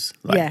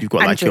 Like you've got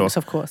and like drinks,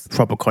 your of course.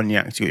 proper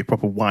cognacs, you got your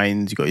proper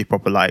wines, you got your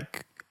proper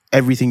like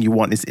everything you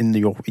want is in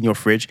your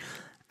fridge,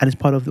 and it's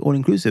part of the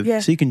all-inclusive. Yeah.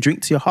 So you can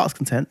drink to your heart's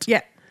content.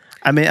 Yeah.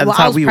 I mean, at the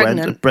time we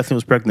went, Brethren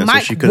was pregnant,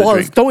 Mike so she couldn't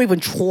drink. Don't even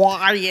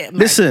try it,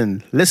 Mike.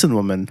 Listen,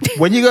 woman.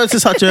 When you go to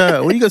such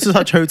a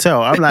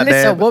hotel, I'm like,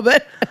 Listen, woman.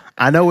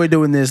 I know we're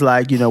doing this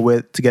like,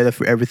 we're together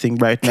for everything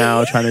right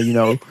now, trying to,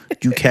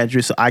 you can't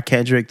drink, so I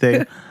can't drink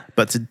thing.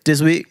 But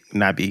this week,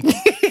 Nabby.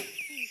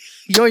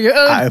 You're your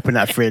own. I opened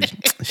that fridge.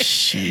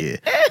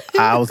 Shit.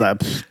 I was like,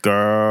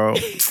 girl,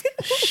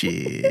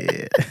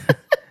 shit.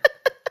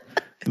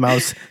 I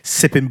was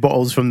sipping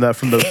bottles direct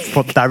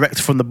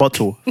from the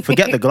bottle.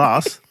 Forget the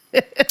glass.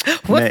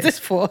 What's this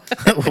for?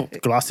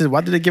 Glasses. Why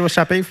did they give us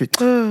champagne for? It's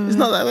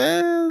not that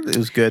well. It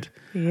was good.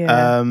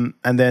 Yeah.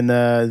 And then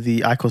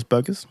the Icos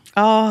burgers.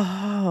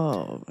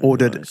 Oh.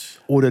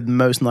 Ordered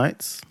most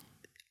nights.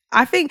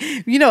 I think,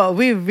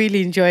 we're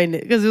really enjoying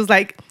it because it was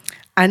like,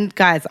 and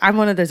guys, I'm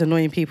one of those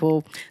annoying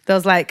people. There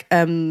was like,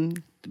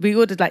 we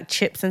ordered like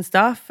chips and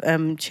stuff.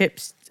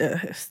 Chips,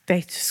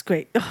 they just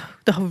great.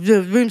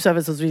 The room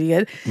service was really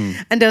good.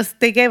 And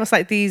they gave us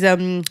like these,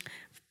 they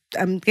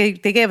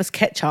gave us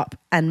ketchup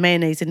and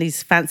mayonnaise in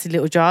these fancy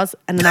little jars,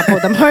 and then I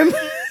brought them home.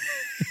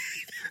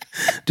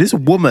 This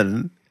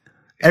woman,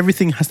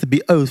 everything has to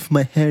be, it's for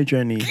my hair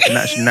journey.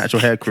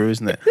 Natural hair crew,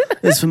 isn't it?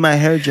 It's for my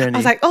hair journey. I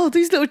was like,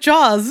 these little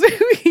jars.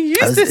 We can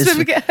use this when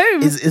we get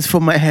home. It's for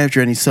my hair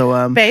journey.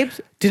 So,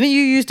 babes, didn't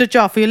you use the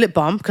jar for your lip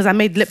balm? Because I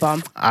made lip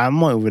balm. I'm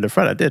not with a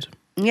friend. I did.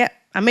 Yeah,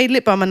 I made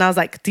lip balm, and I was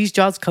like, these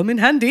jars come in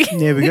handy.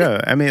 There we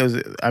go. I mean,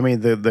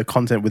 the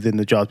content within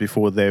the jars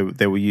before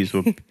they were used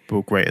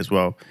were great as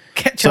well.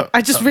 Ketchup. So,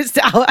 I just rinsed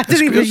it out. I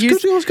didn't even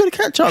use. It was good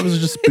ketchup. It was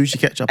just bougie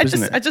ketchup,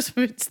 isn't it? I just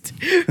rinsed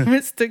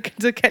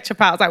the ketchup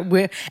out. I was like,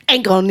 we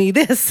ain't gonna need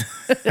this.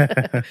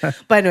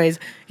 But anyways,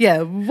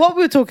 yeah. What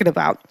we were talking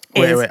about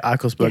is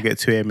Icos Burger at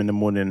 2 a.m. in the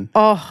morning.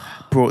 Oh,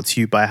 brought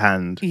to you by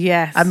hand.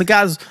 Yes. And the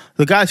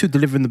guys who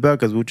delivering the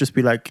burgers will just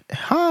be like,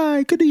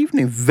 "Hi, good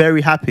evening."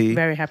 Very happy.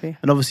 Very happy.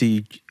 And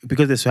obviously,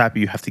 because they're so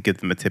happy, you have to give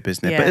them a tip,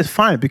 isn't it? Yeah. But it's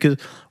fine because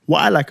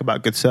what I like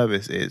about good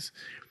service is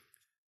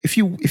if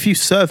you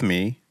serve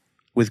me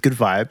with good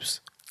vibes,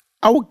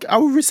 I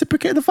will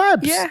reciprocate the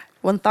vibes. Yeah,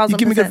 1,000%. You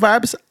give me good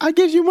vibes, I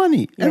give you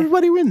money. Yeah.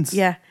 Everybody wins.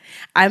 Yeah,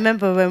 I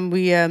remember when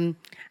we and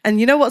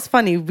you know what's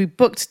funny? We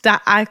booked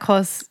that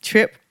Icos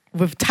trip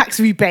with tax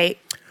rebate.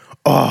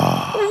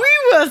 Oh,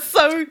 we were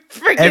so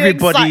freaking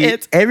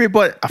excited.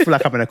 Everybody, I feel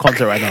like I'm in a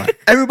concert right now.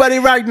 Everybody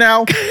right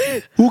now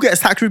who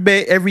gets tax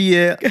rebate every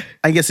year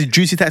and gets a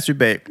juicy tax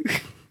rebate.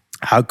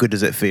 How good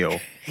does it feel?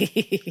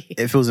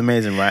 It feels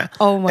amazing, right?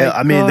 Oh my god!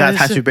 I mean, that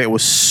tax rebate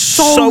was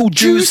so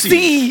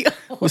juicy.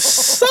 It was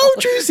so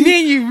juicy. Me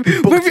and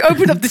you, when we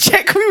opened up the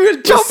check, we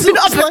were jumping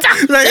up and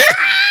down. Like,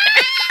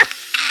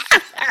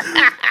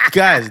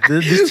 guys,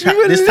 this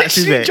tax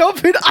rebate,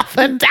 jumping up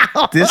and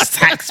down. This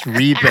tax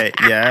rebate,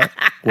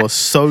 was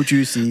so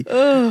juicy.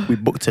 We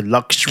booked a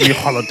luxury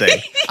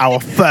holiday, our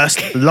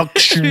first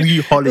luxury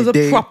holiday. It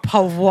was a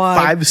proper one.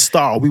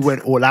 5-star. We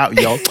went all out,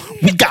 yo.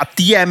 We got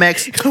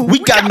DMX. We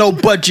got no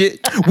budget.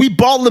 We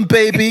ballin',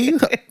 baby.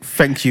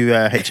 Thank you,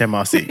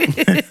 HMRC.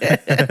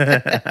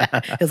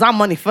 It's our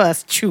money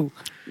first, true.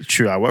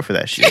 True, I work for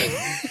that shit.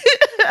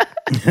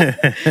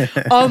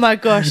 Oh my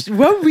gosh!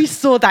 When we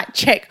saw that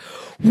check,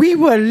 we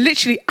were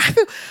literally.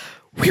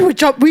 We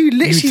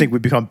literally. You think we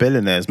become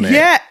billionaires, man?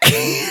 Yeah,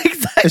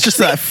 exactly. It's just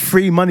like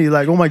free money.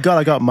 Like, oh my god,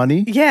 I got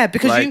money. Yeah,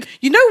 because like,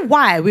 you know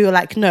why we were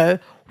like, no,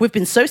 we've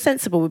been so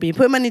sensible. We've been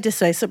putting money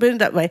this way, so putting it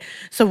that way.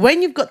 So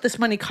when you've got this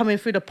money coming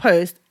through the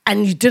post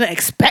and you didn't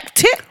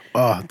expect it,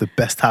 the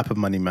best type of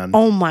money, man.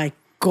 Oh my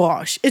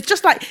gosh! It's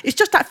just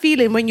that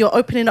feeling when you're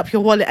opening up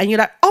your wallet and you're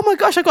like, oh my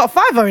gosh, I got a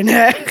 $5 in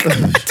here. I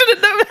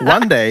didn't know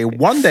that.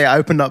 One day I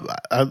opened up,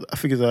 I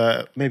think it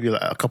was maybe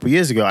like a couple of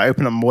years ago, I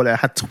opened up my wallet, I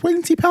had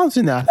 £20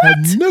 in there. I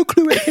had no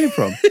clue where it came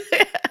from.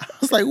 I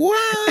was like,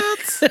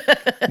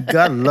 what?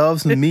 God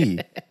loves me.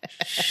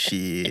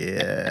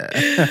 Shit.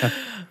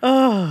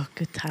 Oh,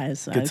 good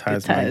times, man. Good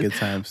times, man. Good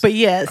times. But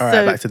yeah, all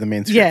right, back to the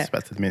main script. Yeah,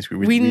 back to the main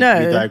script. We know.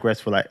 We digress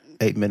for like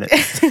 8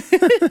 minutes.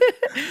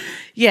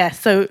 Yeah,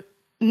 so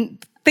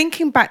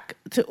thinking back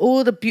to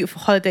all the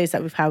beautiful holidays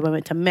that we've had, we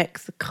went to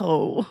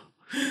Mexico.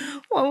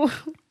 Well,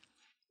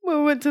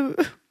 we went to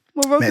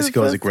Morocco.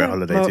 Mexico was a great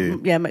holiday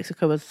too. Yeah,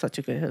 Mexico was such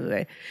a good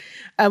holiday.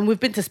 We've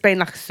been to Spain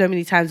like so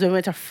many times. We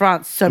went to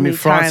France so many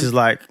times. France is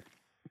like,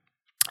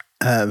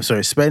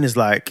 Spain is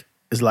like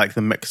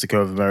the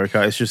Mexico of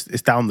America.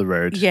 It's down the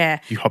road. Yeah.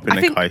 You hop in I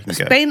a think car, you can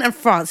go. Spain and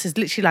France is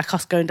literally like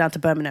us going down to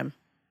Birmingham.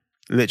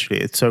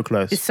 Literally, it's so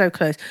close. It's so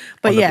close.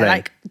 But On the yeah, plane.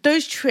 like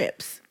those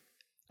trips,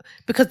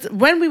 because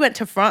when we went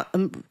to France,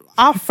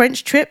 our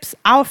French trips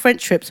were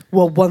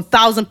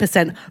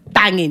 1000%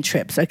 banging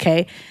trips,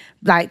 okay?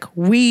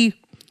 We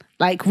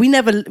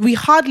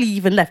hardly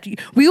even left.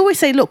 We always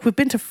say, look, we've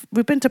been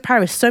to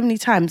Paris so many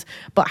times,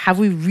 but have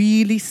we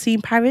really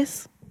seen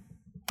Paris?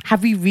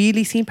 Have we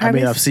really seen Paris? I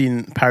mean, I've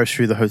seen Paris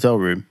through the hotel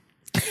room.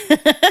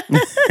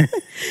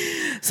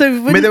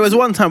 So there was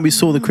one time we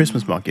saw the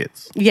Christmas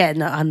markets. yeah,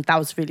 no, and that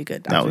was really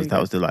good. That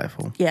was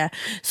delightful. Yeah.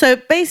 So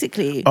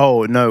basically,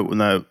 Oh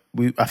no!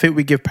 I think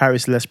we give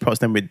Paris less props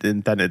than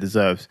it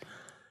deserves.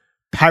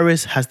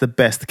 Paris has the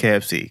best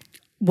KFC,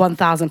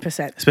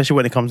 1000%. especially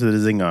when it comes to the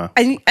zinger.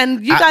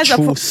 And you guys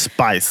Actual are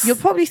spice. you're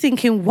probably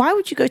thinking, why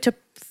would you go to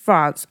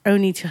France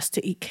only just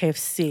to eat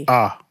KFC?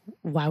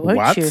 Why won't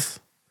what? you?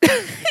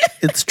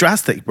 It's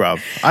drastic, bruv.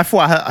 I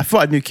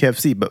thought I knew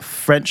KFC, but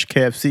French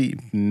KFC,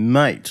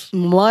 mate.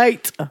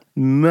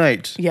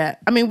 Yeah.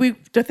 I mean,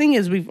 the thing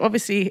is, we've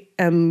obviously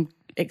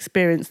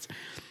experienced.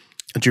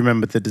 Do you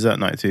remember the dessert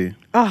night too?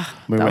 When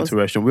we that went was- to a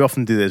restaurant. We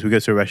often do this. We go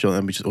to a restaurant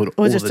and we just order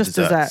all just the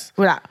desserts. dessert.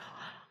 We're like,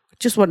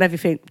 just want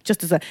everything, just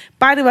dessert.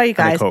 By the way, you And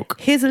a guys, Coke.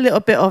 here's a little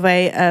bit of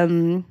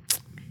a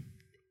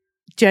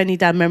journey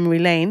down memory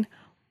lane.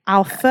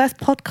 Our first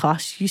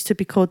podcast used to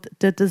be called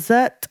The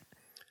Dessert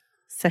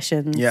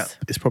Sessions. Yeah,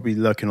 it's probably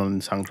lurking on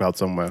SoundCloud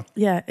somewhere.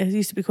 Yeah, it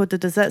used to be called The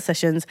Dessert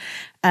Sessions.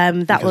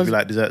 That Because was we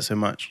like dessert so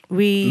much.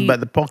 we. But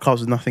the podcast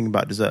was nothing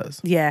about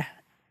desserts. Yeah.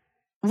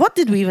 What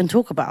did we even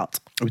talk about?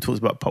 We talked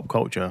about pop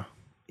culture.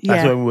 Yeah.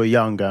 That's when we were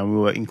younger and we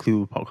were included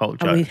with pop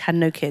culture. And we had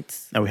no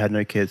kids. And we had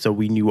no kids, so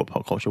we knew what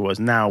pop culture was.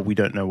 Now we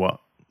don't know what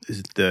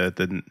is the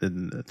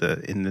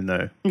in the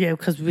know. Yeah,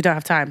 because we don't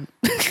have time.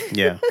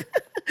 Yeah,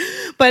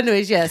 But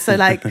anyways, yeah. So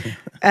like,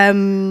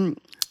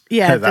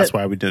 yeah. that's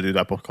why we don't do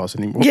that podcast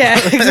anymore. Yeah,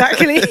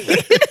 exactly.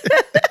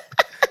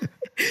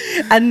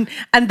 and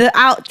the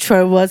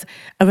outro was,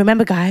 and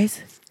remember,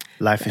 guys,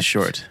 Life is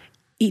short.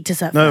 eat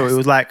dessert No, first. it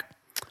was like,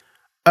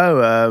 I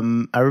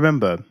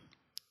remember.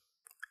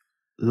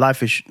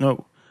 Life is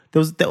no. I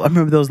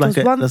remember there was like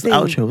There was one the thing.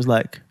 outro was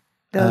like,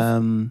 There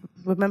was-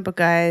 remember,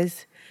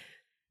 guys,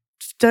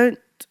 just don't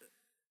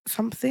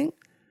something.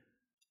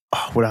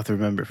 oh, we'll have to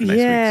remember it for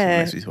Yeah.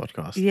 next week's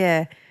podcast.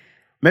 Yeah.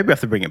 Maybe we have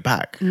to bring it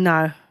back.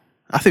 No.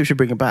 I think we should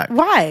bring it back.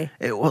 Why?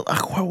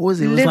 What was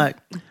it? It was Live- like,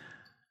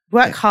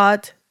 Work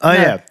hard. oh No.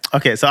 yeah.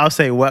 Okay, so I'll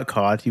say work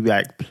hard. You'd be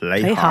like,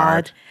 play Play hard.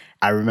 hard.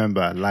 I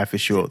remember life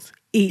is short.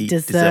 Eat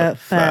dessert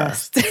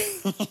first.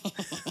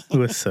 We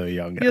were so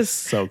young. It's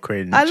so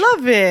cringe. I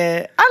love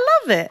it.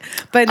 But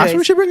I think we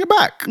anyways, should bring it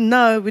back.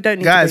 no, we don't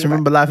need Guys, to bring it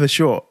remember life is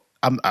short.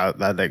 I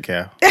don't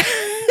care.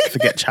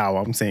 Forget chow.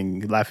 I'm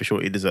saying life is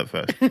short. Eat dessert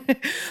first.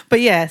 back. But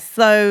yeah,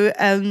 so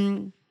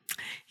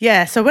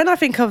so when I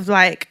think of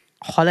like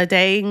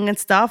holidaying and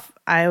stuff,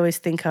 I always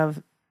think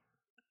of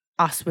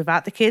us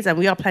without the kids, and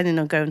we are planning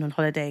on going on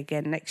holiday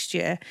again next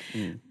year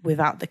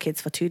without the kids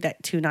for two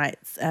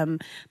nights.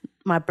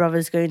 My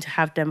brother's going to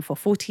have them for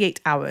 48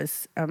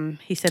 hours.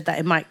 He said that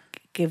it might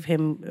give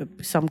him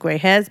some grey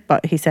hairs,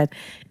 but he said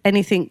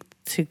anything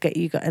to get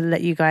you and let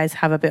you guys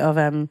have a bit of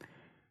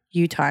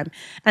you time.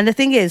 And the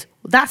thing is,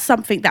 that's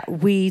something that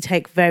we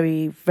take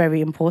very, very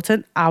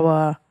important,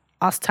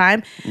 us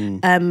time.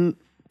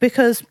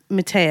 Because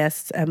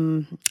Mateus,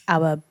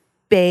 our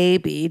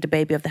baby, the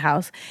baby of the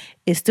house,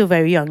 is still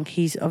very young.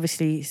 He's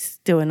obviously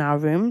still in our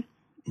room.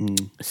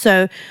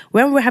 So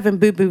when we're having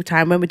boo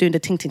time, when we're doing the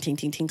ting ting ting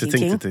ting ting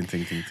ting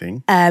ting,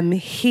 Ting.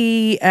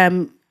 he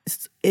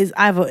is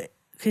either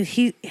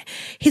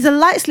he's a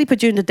light sleeper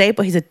during the day,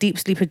 but he's a deep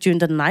sleeper during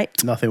the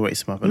night. Nothing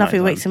wakes him up. At Nothing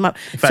nighttime. wakes him up.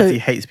 In fact, So- he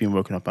hates being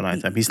woken up at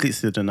night time. He sleeps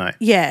through the night.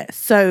 Yeah,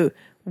 so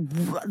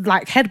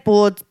like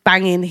headboard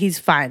banging, he's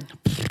fine.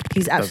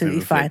 He's absolutely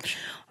even fine. flinch.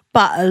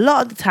 But a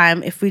lot of the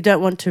time, if we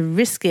don't want to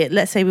risk it,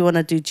 let's say we want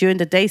to do during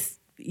the day,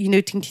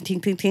 ting ting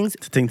ting ting tings,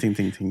 Ting ting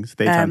ting tings.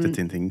 Daytime to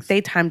ting tings.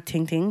 daytime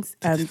ting tings.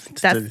 That's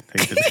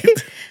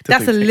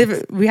That's a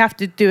living. We have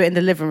to do it in the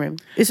living room.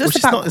 It's just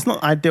about it's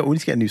not ideal. We need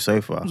to get a new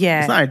sofa. Yeah.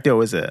 It's not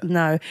ideal, is it?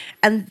 no.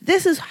 And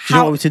this is Do you know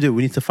how what we need to do?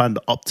 We need to find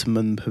the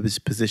optimum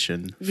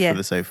position for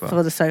the sofa.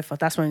 For the sofa.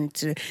 That's what I need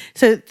to do.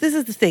 So this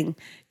is the thing.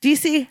 Do you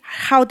see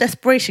how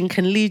desperation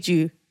can lead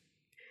you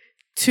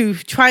to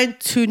trying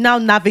to now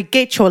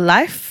navigate your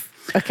life?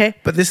 Okay.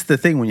 But this is the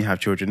thing when you have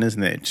children,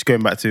 isn't it? Just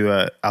going back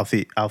to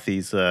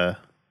Alfie's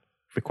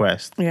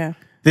request. Yeah.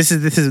 This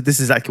is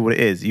exactly what it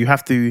is. You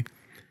have to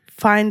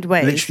Find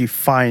ways. literally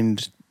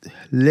find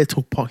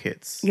little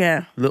pockets,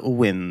 Yeah. little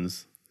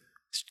wins,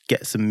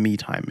 get some me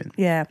time in.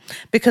 Yeah.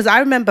 Because I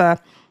remember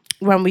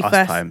when we Us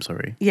first time,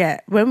 sorry.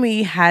 when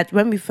we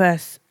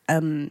first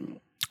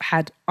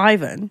had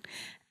Ivan,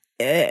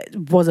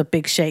 it was a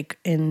big shake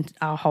in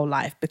our whole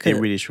life because It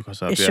really shook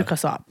us up. it shook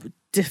us up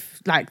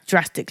like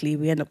drastically.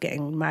 We ended up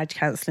getting marriage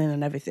counselling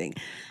and everything,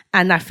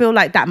 and I feel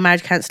like that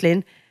marriage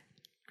counselling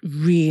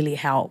really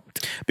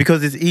helped.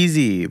 Because it's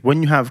easy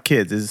when you have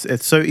kids.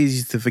 It's so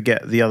easy to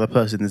forget the other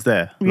person is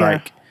there. Yeah.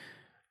 Like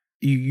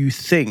you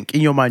think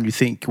in your mind, you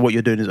think what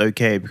you're doing is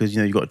okay because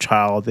you got a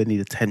child, they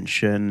need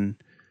attention.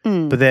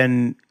 But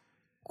then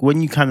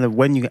when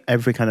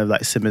everything kind of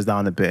like simmers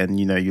down a bit and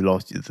you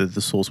lost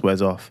the sauce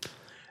wears off,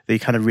 then you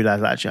kind of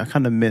realize actually I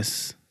kind of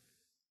miss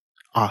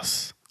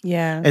us.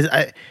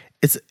 Yeah.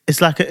 It's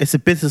like it's a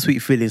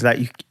bittersweet feeling. It's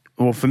like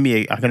for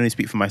me, I can only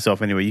speak for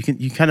myself anyway.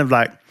 You kind of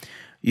like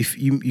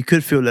you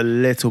could feel a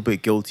little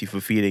bit guilty for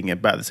feeling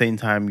it, but at the same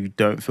time you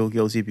don't feel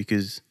guilty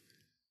because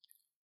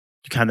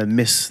you kind of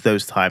miss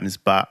those times,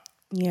 but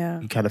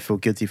you kind of feel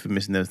guilty for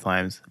missing those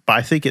times. But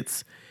I think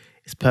it's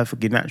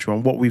perfectly natural.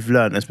 And what we've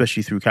learned,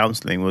 especially through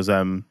counselling, was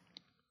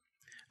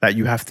that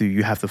you have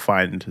to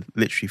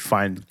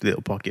find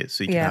little pockets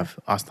so you can have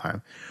us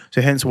time.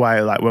 So hence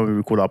why like when we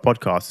record our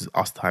podcast, it's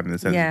us time in the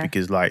sense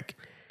because like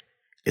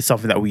it's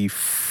something that we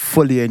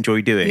fully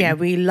enjoy doing. Yeah,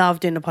 we love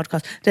doing the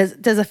podcast.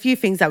 There's a few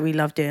things that we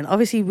love doing.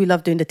 Obviously, we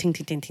love doing the ting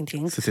ting ting ting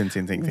tings. The ting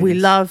ting ting things. We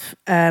love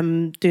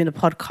doing the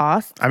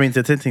podcast. I mean,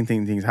 the ting ting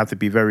ting things have to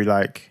be very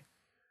like.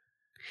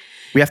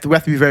 We have to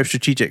be very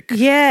strategic.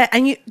 Yeah,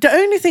 and the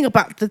only thing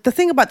about the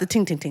thing about the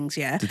ting ting tings,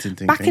 The ting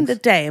ting back in tings. the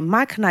day,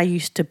 Mike and I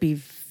used to be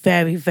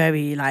very,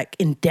 very like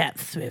in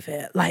depth with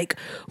it. Like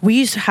we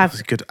used to have It's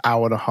a good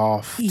hour and a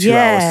half, 2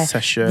 hour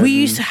session. We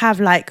used to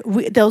have like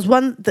there was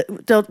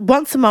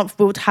once a month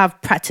we would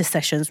have practice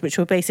sessions, which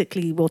were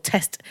basically we'll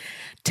test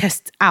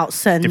out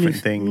certain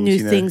different new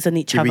things, things on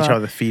each give other. each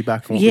other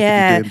feedback on what we could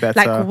be doing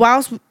better. Like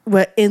whilst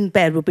we're in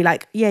bed, we'll be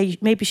like,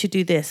 maybe you should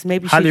do this.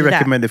 Maybe you should Highly do that.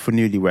 recommended for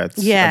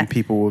newlyweds and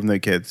people with no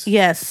kids.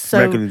 Yes, so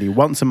regularly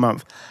once a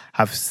month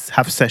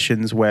have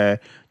sessions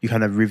where you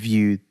kind of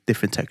review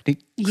different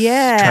techniques,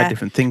 try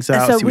different things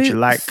out, see what you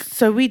like.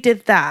 So we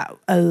did that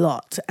a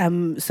lot.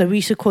 So we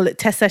used to call it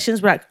test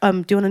sessions. We're like,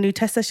 do you want a new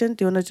test session?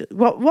 Do you want to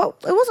what?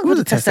 It wasn't called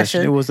a test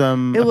session. It was a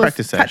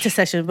practice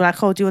session. We're like,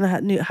 do you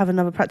want to have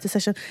another practice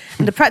session?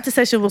 And the practice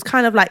session was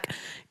kind of like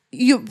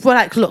you were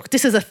like, look,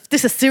 this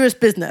is serious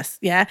business.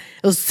 Yeah,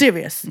 it was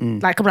serious.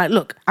 Like I'm like,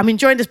 look, I'm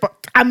enjoying this, but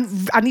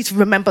I need to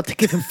remember to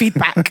give him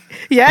feedback.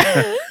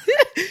 Yeah.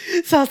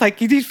 So I was like,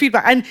 you need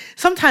feedback. And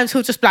sometimes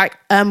he'll just be like,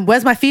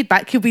 where's my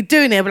feedback? He'll be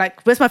doing it. We're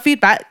like, where's my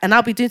feedback? And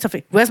I'll be doing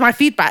something. Where's my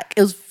feedback?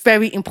 It was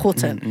very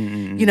important.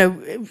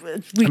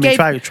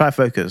 Try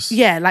focus.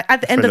 Yeah, like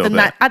at the end of the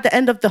night, at the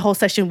end of the whole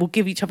session, we'll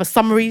give each other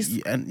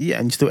summaries. And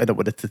you still end up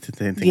with the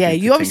ting. Yeah,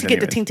 you obviously get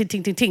the ting ting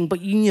ting ting ting,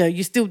 but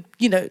you still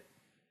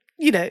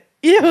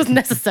it was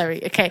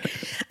necessary. Okay.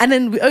 And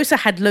then we also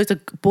had loads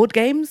of board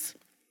games.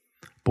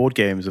 Board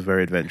games are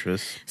very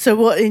adventurous. So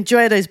we'll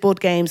enjoy those board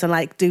games and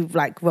like do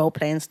like role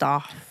playing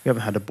stuff. We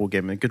haven't had a board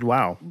game in a good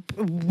while.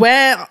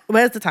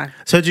 Where's the time?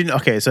 So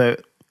so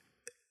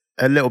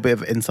a little bit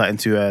of insight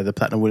into the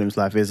Platinum Williams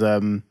life is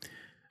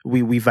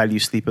we value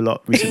sleep a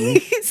lot recently.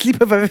 Sleep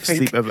over everything.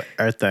 Sleep over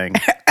everything.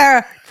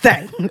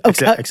 Everything.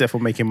 Okay. Except for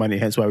making money.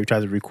 Hence why we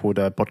tried to record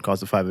a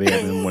podcast at 5 a.m.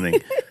 in the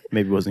morning.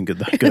 Maybe it wasn't a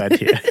good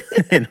idea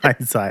in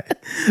hindsight.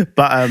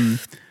 But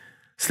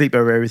sleep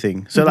over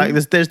everything. So like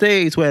there's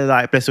days where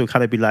like Bless will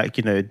kind of be like,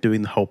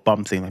 doing the whole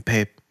bum thing, like,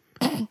 babe,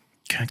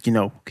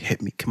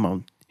 hit me, come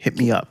on, hit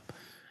me up.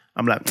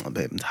 I'm like, oh,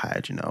 babe, I'm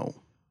tired, And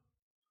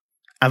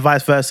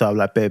vice versa, I'm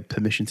like, babe,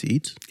 permission to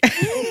eat.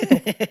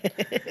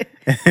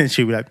 And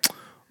she'll be like,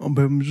 oh,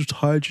 babe, I'm just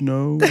tired,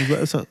 I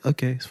was like,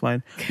 okay, it's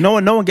fine. No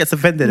one gets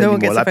offended anymore.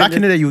 Like back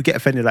in the day, you would get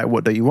offended, like,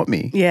 what, don't you want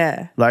me?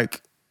 Yeah.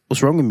 Like,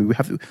 what's wrong with me?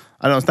 I don't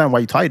understand why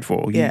you're tired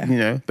for.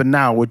 But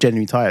now we're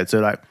genuinely tired.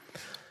 So like,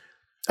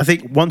 I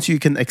think once you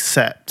can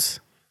accept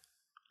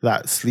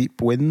that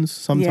sleep wins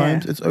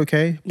sometimes, it's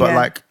okay. But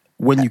like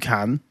when you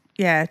can.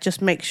 Yeah,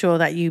 just make sure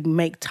that you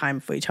make time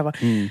for each other.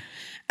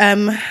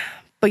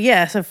 But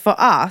yeah, so for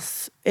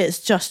us, it's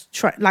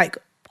just like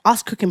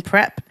us cooking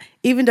prep,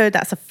 even though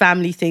that's a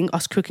family thing,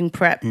 us cooking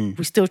prep,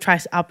 we still try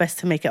our best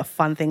to make it a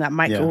fun thing. Like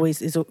Mike's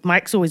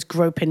always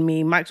groping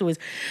me. Mike's always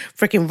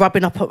freaking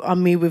rubbing up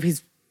on me with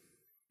his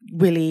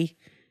willy.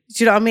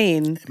 Do you know what I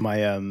mean?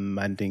 My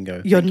mandingo.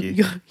 I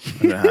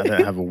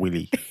don't have a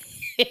willy.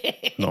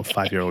 Not a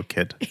 5-year-old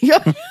kid.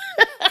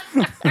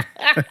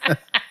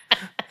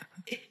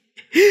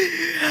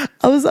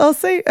 I'll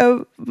say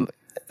I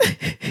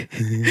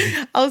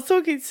was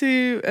talking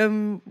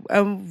to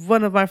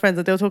one of my friends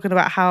and they were talking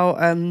about how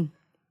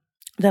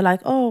they're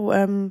like,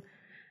 what's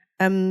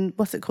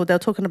it called? They were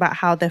talking about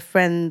how their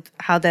friend,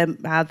 how their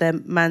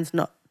man's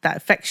not that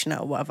affectionate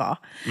or whatever.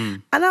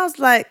 And I was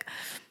like,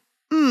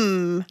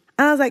 And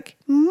I was like,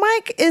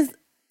 Mike is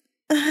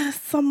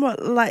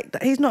somewhat like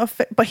that. He's not,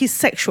 but he's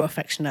sexual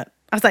affectionate.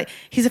 I was like,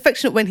 he's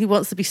affectionate when he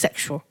wants to be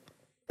sexual.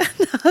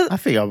 I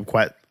think I'm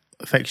quite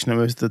affectionate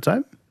most of the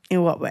time.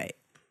 In what way?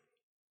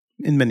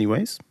 In many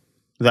ways.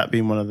 That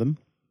being one of them.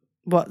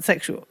 What,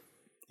 sexual?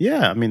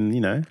 Yeah, I mean,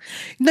 you know.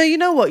 No, you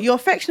know what? You're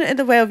affectionate in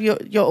the way of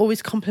you're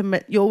always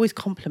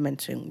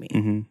complimenting me.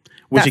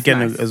 Which That's again,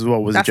 nice. as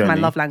well, was That's a journey.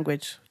 my love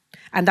language,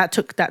 and I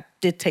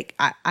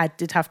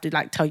did have to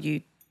like tell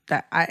you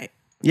that I.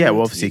 Yeah, need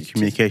well, obviously, you to-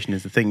 communication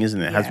is the thing, isn't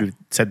it? As Yeah. we've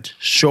said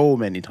so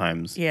many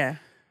times. Yeah,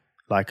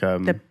 Like,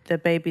 the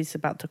baby's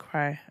about to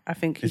cry. I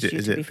think he's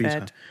due to be feed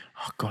fed. time?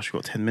 Oh gosh,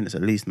 we've got 10 minutes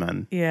at least,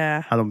 man.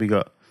 Yeah. How long we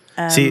got?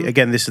 See,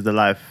 again, this is the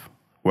life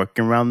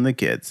working around the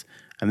kids,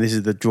 and this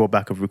is the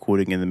drawback of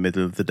recording in the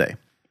middle of the day.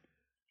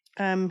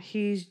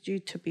 He's due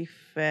to be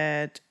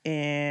fed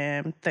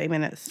in 30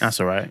 minutes. That's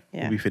all right.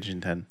 Yeah. We'll be finishing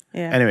 10.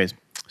 Yeah. Anyways,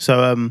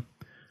 so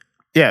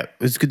yeah,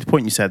 it's a good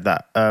point you said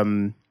that.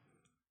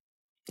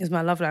 Is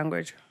my love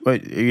language. Well,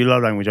 your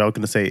love language, I was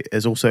going to say,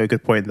 is also a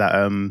good point that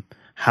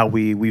how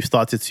we've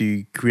started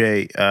to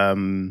create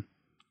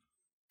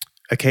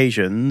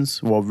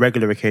occasions, well,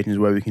 regular occasions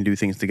where we can do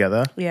things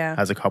together Yeah.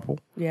 as a couple,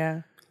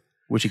 Yeah.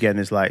 which again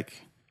is like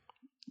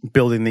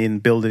building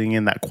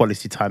in that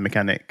quality time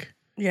mechanic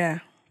Yeah.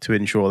 to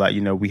ensure that, you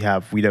know, we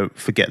don't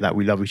forget that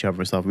we love each other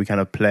and stuff. We kind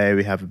of play,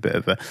 we have a bit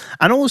of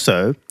and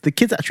also the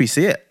kids actually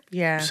see it.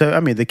 Yeah. So, I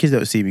mean, the kids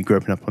don't see me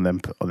growing up on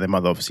their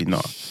mother, obviously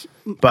not.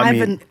 But I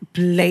mean, Ivan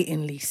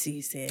blatantly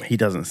sees it. he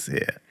doesn't see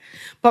it.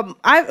 But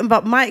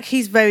Mike,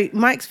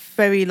 Mike's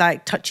very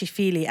like touchy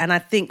feely, and I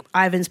think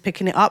Ivan's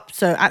picking it up.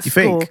 So at You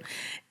school, think?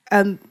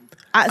 at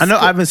I know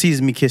school, Ivan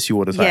sees me kiss you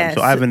all the time. Yeah,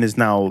 so so- Ivan is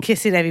now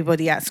kissing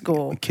everybody at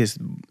school.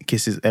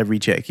 kisses every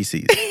chick he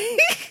sees.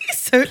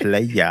 So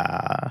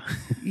Player.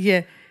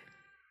 yeah,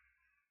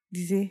 did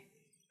you see?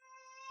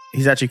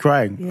 He's actually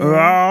crying. Yeah.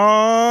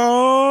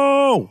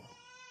 Oh!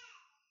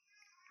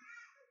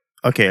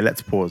 Okay,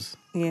 let's pause.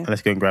 Yeah.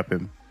 Let's go and grab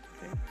him.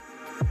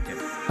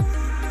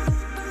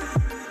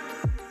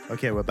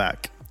 Okay, we're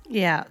back.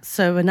 Yeah.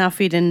 So we're now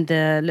feeding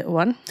the little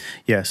one.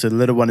 Yeah, so the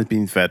little one is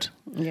being fed.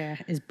 Yeah,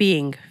 is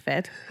being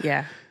fed.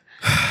 Yeah.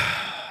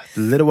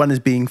 The little one is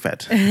being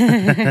fed.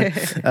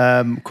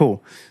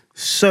 Cool.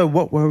 So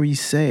what were we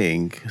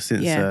saying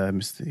since Yeah.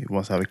 Mr.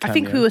 wants to have a cameo? I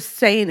think we were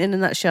saying in a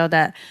nutshell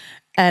that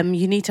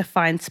you need to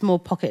find small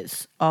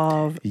pockets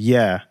of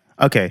Yeah.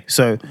 Okay.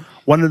 So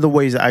one of the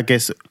ways that I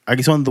guess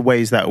one of the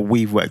ways that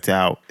we've worked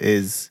out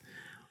is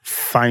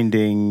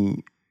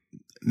finding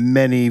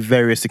many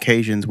various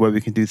occasions where we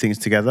can do things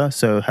together.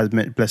 So as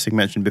Blessing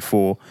mentioned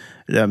before,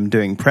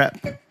 doing prep,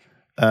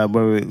 where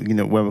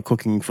we're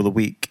cooking for the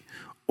week,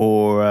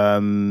 or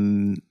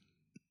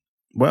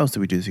what else do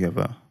we do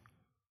together?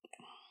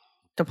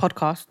 the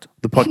podcast.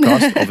 The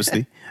podcast,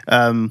 obviously.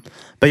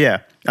 But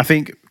yeah, I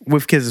think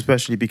with kids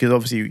especially, because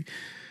obviously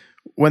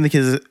when the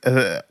kids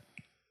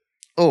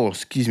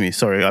excuse me,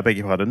 sorry, I beg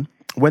your pardon.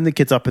 When the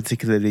kids are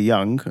particularly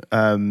young,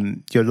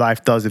 your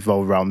life does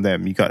evolve around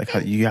them.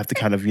 You have to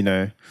kind of, you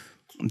know,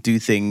 do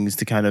things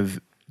to kind of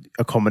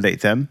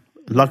accommodate them.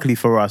 Luckily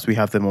for us, we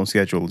have them on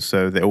schedule,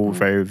 so they're all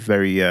very,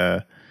 very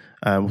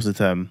what's the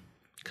term?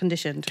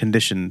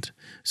 Conditioned.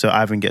 So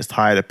Ivan gets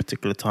tired at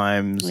particular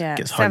times, Yeah.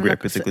 gets hungry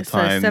at particular So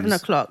times. 7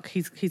 o'clock,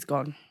 he's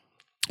gone.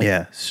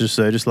 Yeah,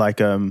 just like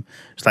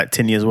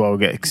Tinny as well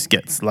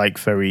gets like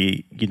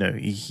very, you know,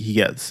 he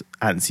gets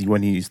antsy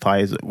when he's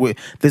tired.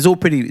 It's all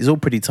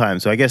pretty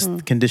timed. So I guess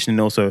conditioning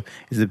also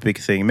is a big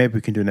thing. Maybe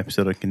we can do an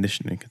episode on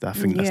conditioning because I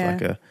think that's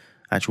like a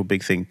actual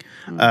big thing.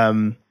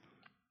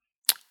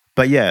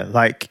 But yeah,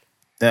 like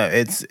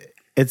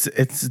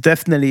it's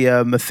definitely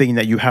a thing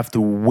that you have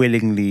to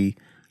willingly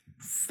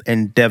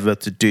endeavor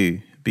to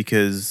do,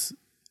 because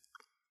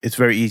it's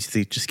very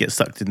easy to just get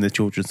sucked in the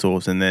children's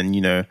source, and then, you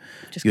know,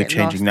 Just you're get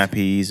changing lost.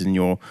 nappies and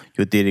you're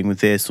dealing with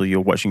this, or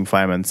you're watching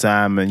Fireman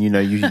Sam, and you know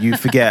you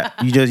forget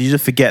you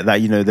just forget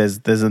that, you know,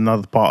 there's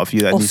another part of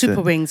you that Or needs Super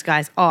to. Wings,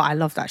 guys. Oh, I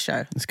love that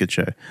show. It's a good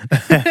show.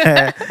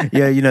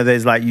 Yeah, you know,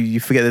 there's like you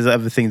forget there's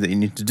other things that you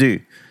need to do.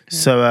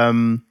 So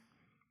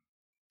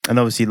and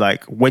obviously,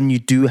 like, when you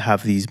do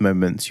have these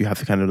moments, you have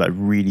to kind of like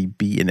really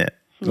be in it.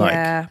 Like,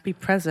 yeah, be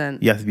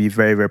present. you have to be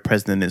very, very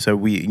present in it. So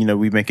we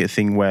make it a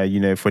thing where,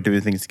 you know, if we're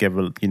doing things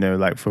together, you know,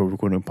 like for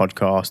recording a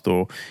podcast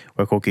or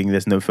we're cooking,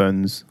 there's no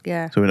phones.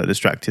 Yeah. So we're not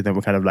distracted, and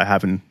we're kind of like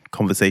having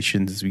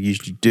conversations as we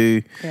usually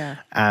do. Yeah.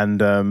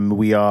 And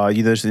we are,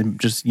 you know,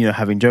 just, you know,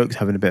 having jokes,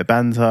 having a bit of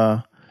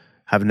banter,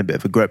 having a bit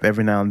of a grip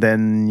every now and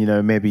then, you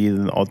know, maybe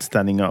an odd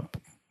standing up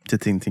to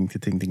ting.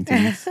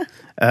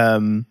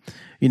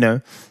 You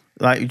know,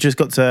 like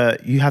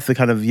you have to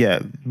kind of,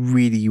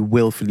 really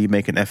willfully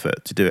make an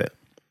effort to do it.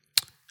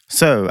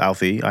 So,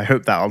 Alfie, I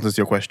hope that answers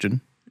your question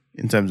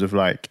in terms of,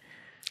 like,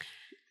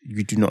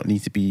 you do not need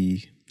to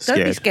be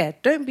scared.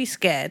 Don't be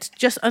scared.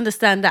 Just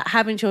understand that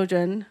having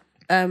children,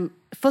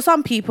 for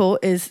some people,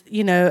 is,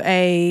 you know,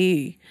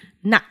 a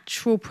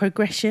natural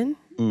progression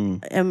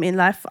in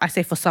life. I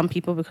say for some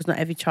people because not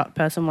every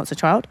person wants a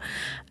child.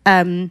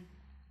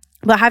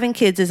 But having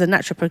kids is a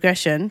natural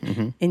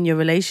progression in your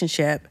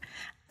relationship,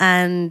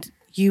 and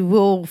you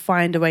will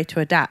find a way to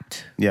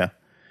adapt. Yeah.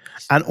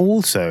 And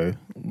also,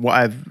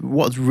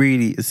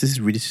 this is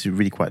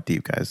really quite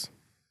deep, guys.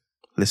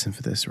 Listen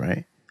for this,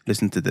 right?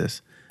 Listen to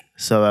this.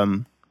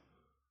 So,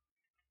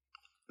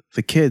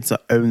 the kids are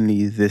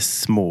only this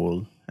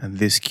small and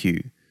this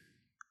cute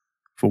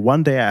for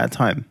one day at a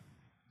time.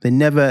 They're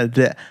never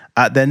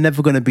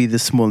going to be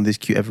this small and this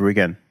cute ever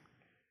again.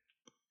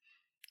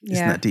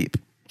 Isn't that deep?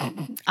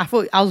 I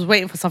thought I was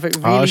waiting for something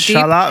really deep.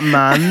 Shut up,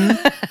 man.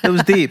 It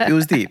was deep. It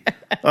was deep.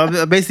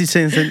 I'm basically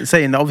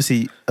saying that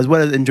obviously, as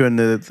well as enjoying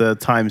the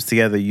times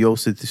together, you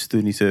also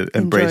still need to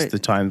embrace the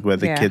times where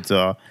the kids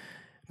are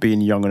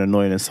being young and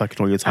annoying and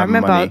sucking all your time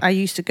and money. I remember I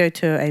used to go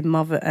to a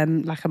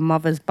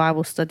mother's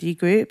Bible study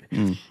group,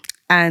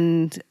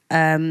 and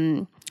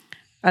a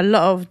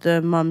lot of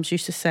the mums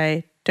used to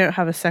say, "Don't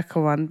have a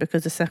second one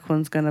because the second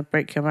one's gonna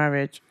break your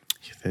marriage."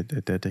 They're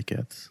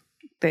dickheads.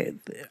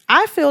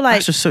 I feel like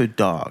that's just so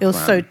dark. It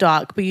was so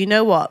dark, but you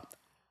know what?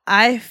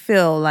 I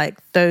feel like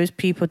those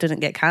people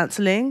didn't get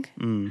counselling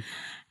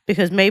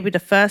because maybe the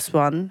first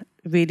one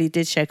really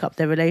did shake up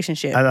their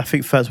relationship. And I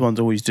think first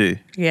ones always do.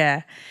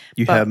 Yeah.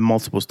 You have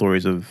multiple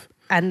stories of...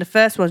 And the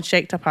first one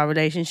shaked up our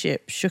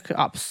relationship, shook it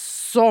up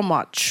so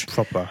much.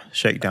 Proper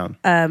shakedown.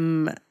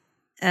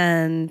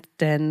 And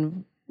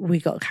then we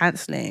got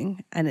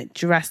counselling and it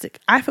drastic.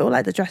 I feel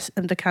like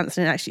the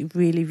counselling actually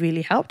really,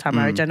 really helped our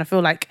marriage. And I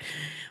feel like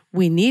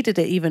we needed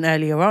it even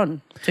earlier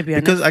on, to be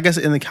honest. Because I guess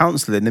in the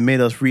counselling, it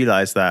made us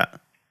realise that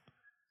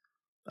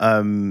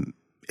it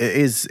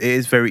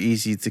is very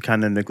easy to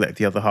kind of neglect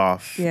the other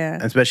half. Yeah.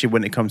 And especially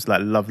when it comes to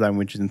like love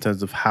languages in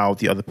terms of how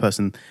the other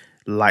person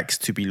likes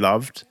to be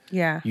loved.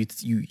 Yeah.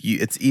 It's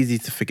easy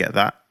to forget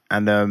that.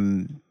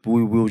 And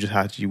we'll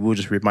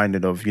just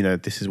reminded of,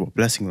 this is what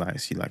Blessing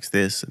likes. He likes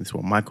this, and this is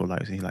what Michael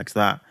likes, and he likes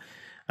that.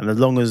 And as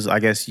long as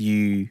I guess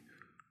you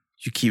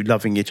keep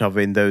loving each other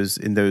in the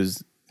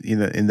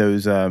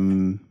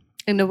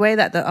way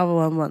that the other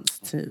one wants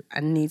to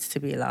and needs to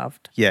be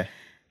loved. Yeah.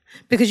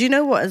 Because you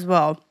know what as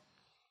well?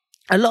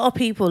 A lot of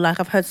people, like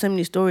I've heard so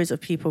many stories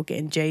of people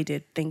getting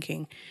jaded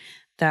thinking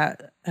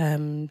that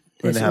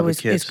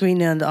it's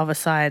greener on the other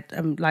side.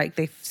 Like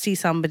they see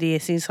somebody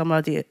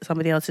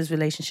else's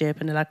relationship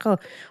and they're like, oh,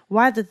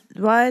 why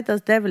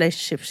does their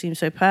relationship seem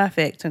so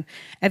perfect? And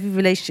every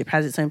relationship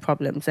has its own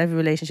problems. Every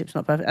relationship's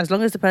not perfect. As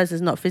long as the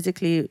person's not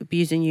physically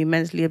abusing you,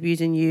 mentally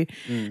abusing you,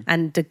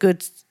 and the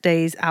good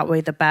days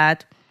outweigh the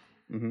bad,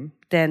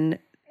 then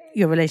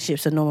your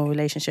relationship's a normal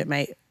relationship,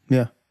 mate.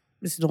 Yeah.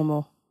 It's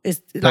normal. It's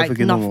perfectly like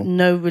normal.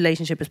 No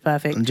relationship is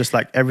perfect. And just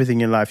like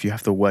everything in life, you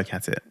have to work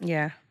at it.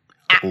 Yeah.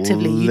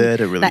 Actively.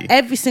 Literally. Like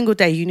every single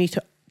day you need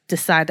to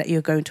decide that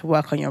you're going to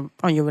work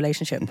on your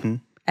relationship.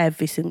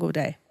 Every single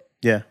day.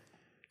 Yeah.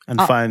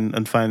 And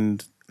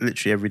find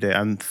literally every day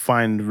and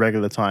find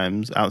regular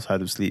times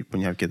outside of sleep when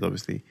you have kids,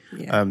 obviously.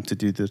 Yeah. To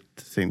do the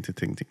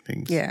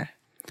things. Yeah.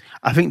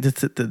 I think the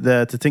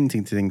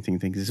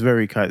thing is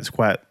very it's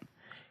quite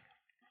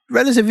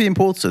relatively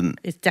important.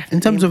 It's definitely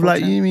in terms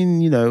important. of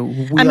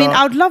like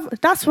I would love.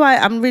 That's why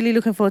I'm really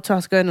looking forward to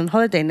us going on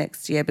holiday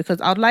next year,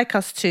 because I'd like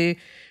us to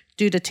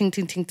do the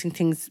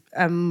things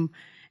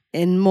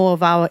in more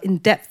of our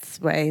in-depth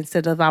way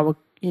instead of our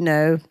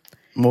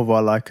more of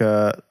our like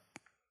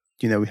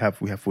we have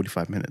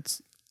 45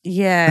 minutes.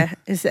 Yeah,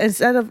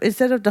 instead of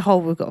the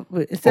whole we've got.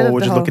 Instead we're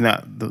of just whole,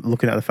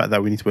 looking at the fact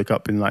that we need to wake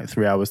up in like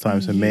 3 hours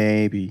time, so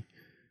maybe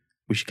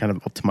we should kind of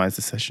optimize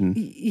the session.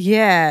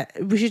 Yeah,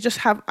 we should just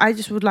have. I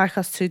just would like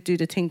us to do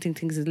the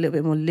things a little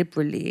bit more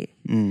liberally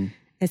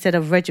instead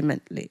of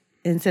regimentally,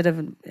 instead of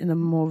in a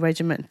more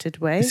regimented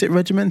way. Is it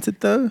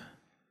regimented though?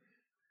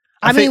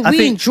 I mean,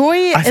 we enjoy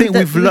it. I think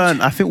we've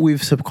learned. I think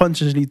we've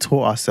subconsciously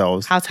taught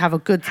ourselves how to have a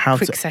good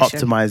quick session.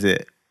 Optimize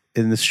it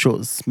in this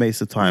short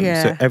space of time,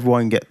 Yeah. so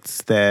everyone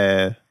gets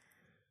their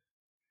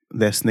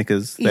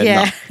Snickers,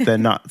 their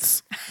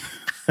nuts.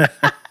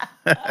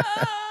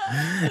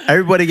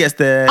 Everybody gets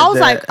their. I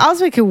was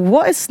thinking,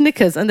 what is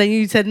Snickers? And then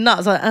you said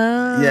nuts. Like,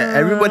 yeah,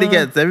 everybody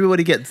gets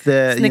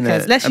their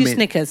Snickers. Let's use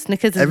Snickers.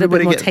 Snickers is a little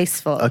bit more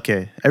tasteful.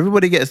 Okay,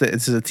 everybody gets their.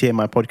 This is a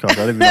TMI podcast. I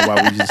don't even know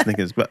why we use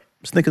Snickers, but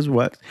Snickers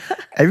works.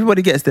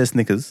 Everybody gets their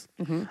Snickers,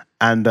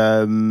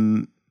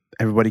 and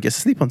everybody gets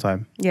to sleep on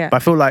time. Yeah, but I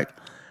feel like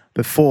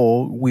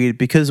before we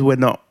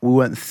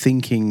weren't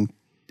thinking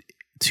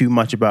too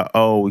much about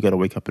we got to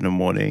wake up in the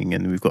morning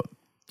and we've got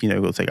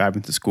we've got to take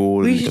Ivan to school.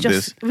 We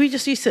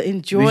just used to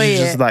enjoy it.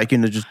 Just like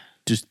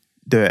just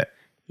do it.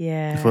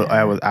 Yeah. For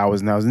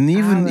hours and hours, and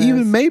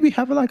even maybe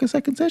have like a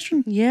second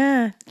session.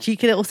 Yeah,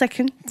 cheeky little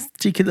second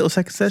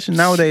session.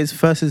 Nowadays,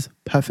 first is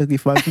perfectly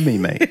fine for me,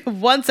 mate.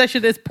 One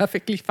session is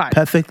perfectly fine.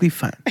 Perfectly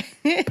fine.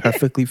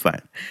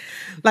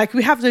 Like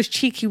we have those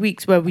cheeky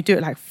weeks where we do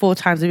it like 4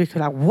 times a week.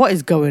 We're like, what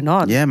is going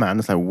on? Yeah, man.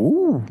 It's like,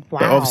 woo. Wow.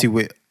 But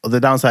obviously, the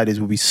downside is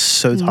we'll be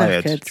so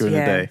tired during the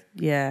day.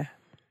 Yeah,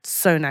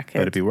 so knackered.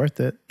 Better be worth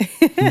it.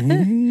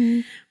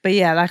 But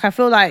yeah, like I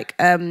feel like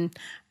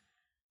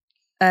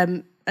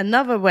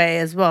another way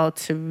as well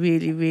to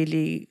really,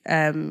 really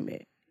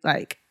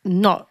like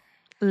not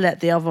let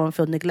the other one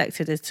feel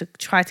neglected is to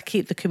try to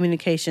keep the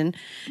communication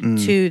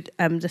to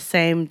the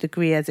same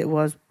degree as it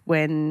was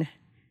when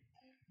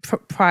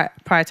prior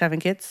to having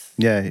kids.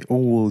 Yeah, it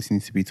always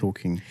needs to be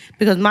talking.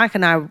 Because Mike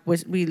and I,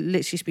 we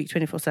literally speak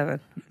 24/7.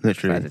 Literally.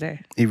 Throughout the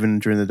day. Even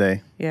during the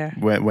day. Yeah.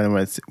 When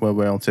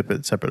we're on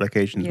separate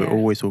locations, Yeah. we're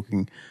always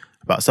talking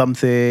about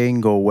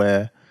something, or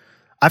where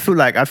I feel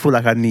like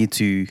I need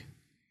to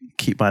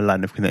keep my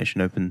line of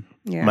connection open,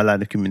 my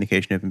line of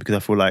communication open, because I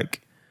feel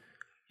like,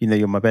 you know,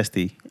 you're my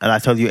bestie, and I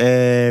tell you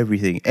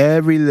everything,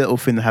 every little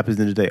thing that happens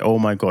in the day. Oh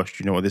my gosh,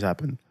 do you know what this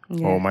happened?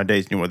 Oh my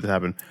days, do you know what this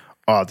happened?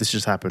 Oh, this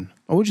just happened.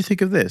 Oh, what do you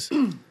think of this?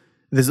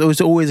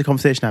 There's always a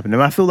conversation happening.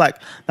 And I feel like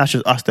that's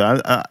just us though.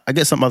 I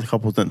get some other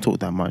couples don't talk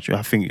that much,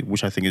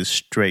 which I think is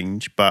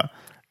strange, but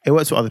it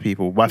works for other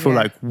people. But I feel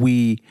like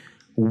we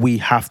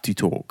have to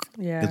talk.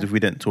 Because if we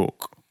don't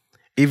talk,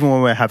 even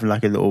when we're having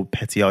like a little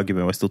petty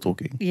argument, we're still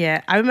talking.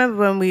 Yeah. I remember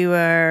when we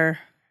were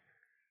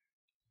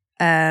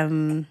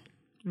really,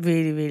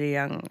 really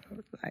young,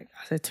 like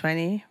I said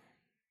 20.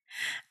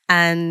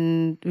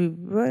 And we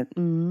weren't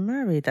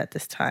married at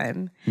this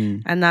time.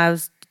 And I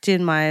was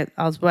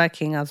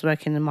working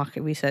in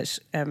market research,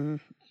 you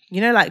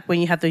know, like when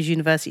you have those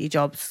university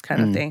jobs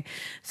kind of thing.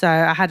 So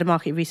I had a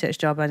market research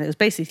job, and it was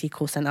basically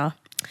call center.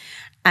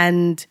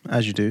 And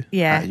as you do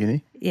at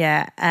uni.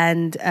 Yeah.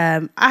 And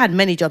I had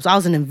many jobs. I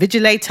was an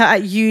invigilator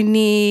at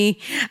uni.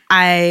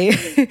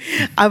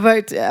 I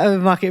worked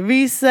at market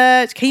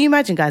research. Can you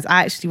imagine, guys?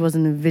 I actually was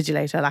an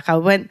invigilator. Like I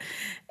would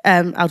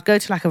go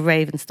to like a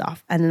rave and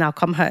stuff, and then I'll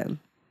come home.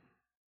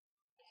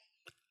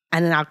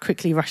 And then I'll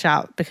quickly rush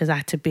out because I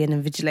had to be an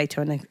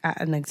invigilator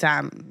at an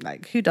exam.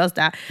 Like, who does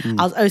that?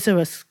 I was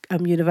also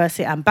a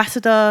university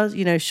ambassador,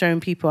 you know, showing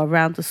people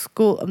around the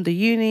school, the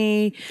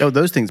uni. Oh,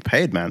 those things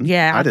paid, man.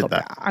 Yeah, I did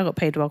that. I got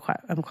paid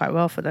quite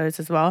well for those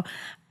as well.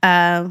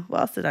 What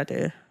else did I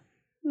do?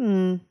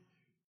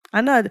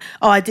 I know.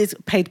 Oh, I did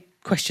paid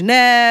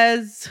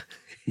questionnaires.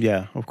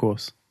 Yeah, of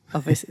course.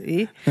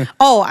 Obviously.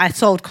 Oh, I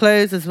sold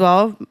clothes as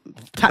well.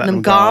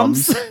 Platinum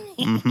garms.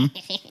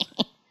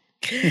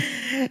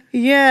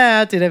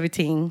 Yeah, I did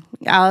everything.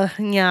 Yeah.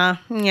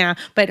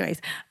 But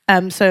anyways, I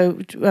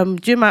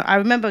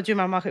remember during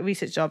my market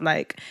research job,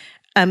 like,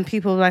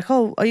 people were like,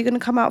 "Oh, are you going to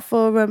come out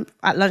for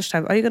at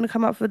lunchtime? Are you going to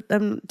come out for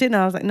dinner?"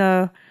 I was like,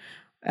 "No,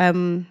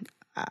 I'm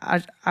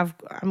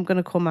going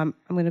to call my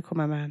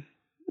man."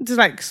 Just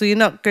like, so you're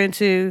not going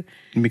to?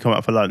 We come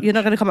out for lunch. You're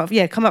not going to come out?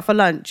 Yeah, come out for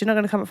lunch. You're not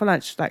going to come out for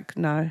lunch? Like,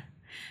 no.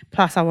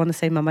 Plus, I want to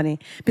save my money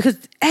because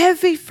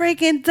every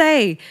frigging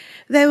day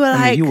they were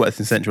like, you worked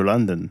in central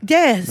London.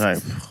 Yes, like,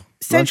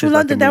 central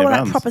London. They were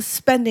like proper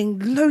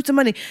spending loads of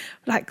money,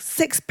 like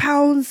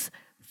 £6,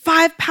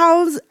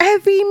 £5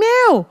 every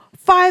meal.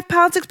 £5,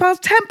 £6,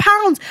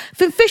 £10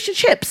 for fish and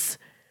chips.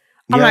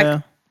 I'm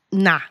like,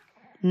 nah,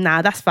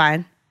 that's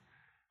fine.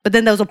 But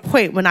then there was a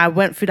point when I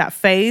went through that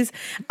phase.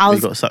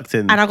 You got sucked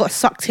in. And I got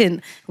sucked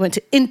in. Went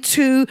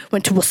to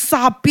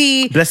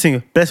Wasabi.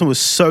 Blessing was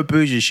so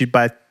bougie. She'd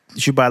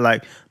buy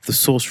like the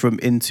sauce from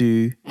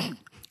Into,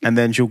 and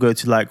then she'll go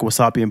to like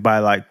Wasabi and buy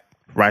like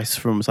rice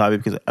from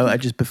Wasabi because I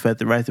just preferred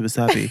the rice to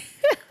Wasabi.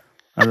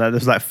 And like,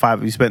 there's like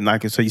 $5. You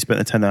spent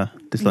a tenner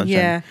this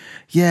lunchtime.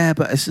 Yeah,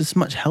 but it's just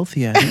much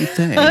healthier. Don't you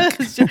think?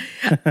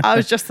 I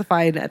was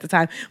justifying it at the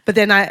time, but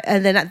then at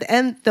the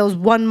end there was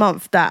 1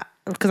 month that.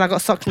 Because I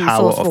got sucked in the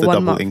sauce for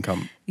 1 month.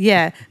 Income.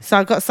 Yeah, so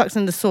I got sucked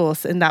in the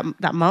sauce in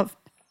that month,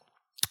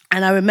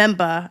 and I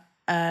remember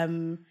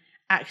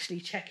actually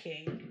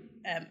checking.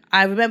 The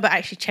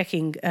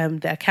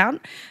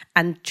account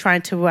and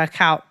trying to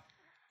work out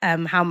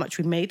how much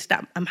we made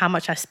how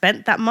much I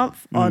spent that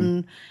month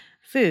on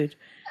food.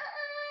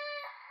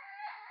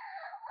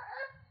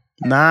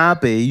 Nah,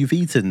 B, you've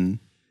eaten.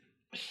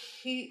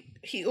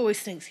 He always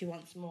thinks he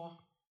wants more,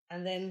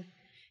 and then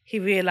he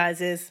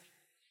realizes.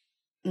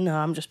 No,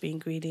 I'm just being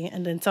greedy.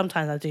 And then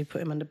sometimes I do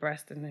put him on the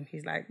breast and then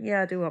he's like,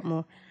 yeah, I do want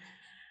more.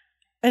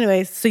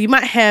 Anyways, so you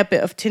might hear a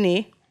bit of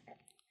Tinny.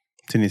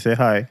 Tinny, say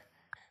hi.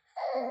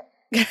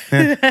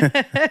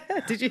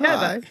 Did you hear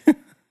that?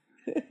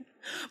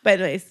 But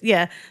anyways,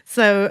 yeah.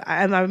 So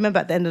I remember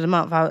at the end of the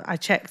month, I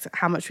checked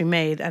how much we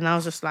made and I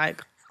was just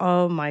like,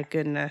 oh my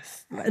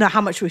goodness. No, how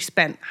much I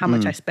spent.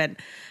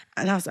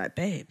 And I was like,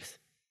 babes,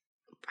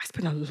 I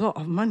spent a lot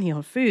of money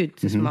on food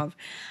this month.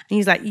 And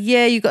he's like,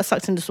 yeah, you got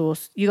sucked in the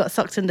sauce. You got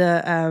sucked in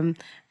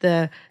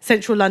the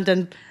central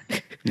London.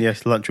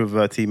 Yes, lunch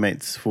with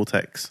teammates,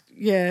 Vortex.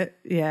 Yeah.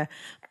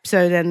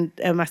 So then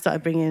I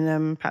started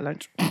bringing packed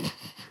lunch. There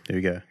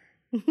we go.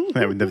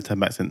 Yeah, we've never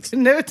turned back since.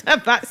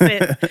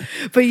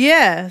 But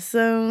yeah,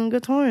 so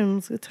good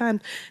times.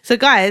 So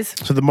guys.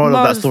 So the moral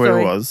of that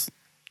story was?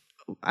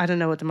 I don't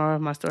know what the moral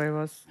of my story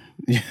was.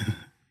 Yeah.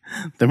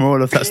 The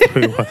moral of that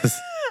story was...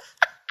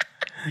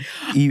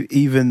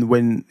 Even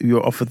when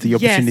you're offered the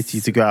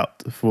opportunity to go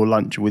out for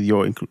lunch with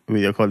your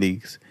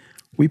colleagues,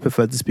 we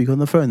prefer to speak on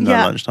the phone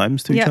at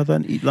lunchtimes to each other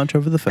and eat lunch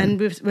over the phone. And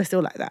we're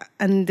still like that.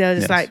 And they're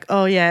just like,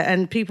 oh yeah.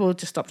 And people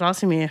just stopped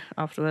asking me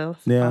after a while.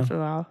 After a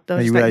while. They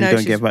were just like, no, you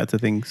don't get back to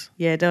things.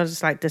 Yeah, they were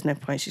just like, there's no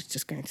point. She's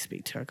just going to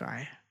speak to a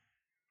guy.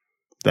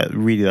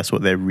 That's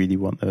what they really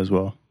want though as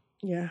well.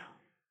 Yeah.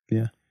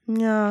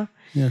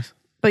 Yes.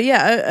 But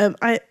yeah,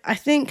 I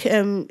think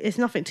it's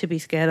nothing to be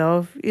scared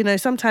of. You know,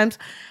 sometimes...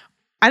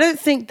 I don't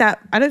think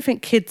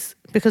kids,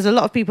 because a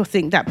lot of people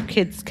think that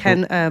kids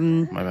can...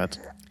 my bad.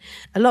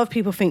 A lot of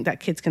people think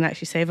that kids can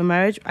actually save a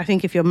marriage. I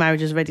think if your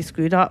marriage is already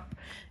screwed up,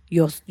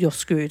 you're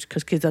screwed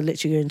because kids are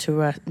literally going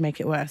to make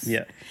it worse.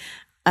 Yeah.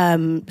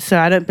 So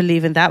I don't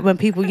believe in that. When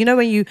people,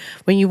 when you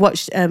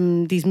watch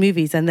these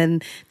movies and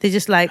then they're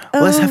just like,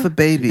 oh, Let's have a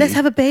baby. Let's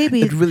have a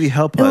baby. It'd really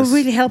help It us. will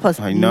really help us.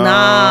 I know.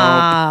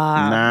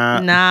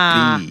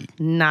 Nah, B.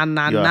 nah,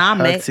 You're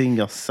mate. hurting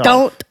yourself.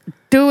 Don't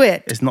do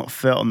it. It's not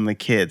fair on the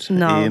kid.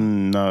 No.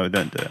 No,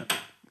 don't do it.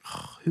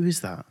 Who is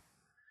that?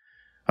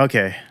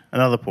 Okay,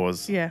 another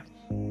pause. Yeah.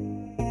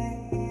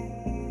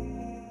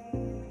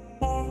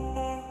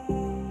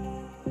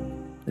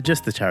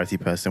 Just the charity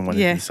person wanted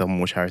Yeah. to sell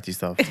more charity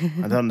stuff.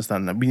 I don't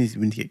understand that. We need to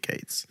get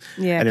Gates.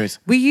 Yeah. Anyways.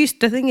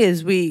 The thing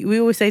is, we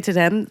always say to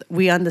them,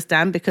 we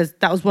understand because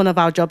that was one of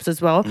our jobs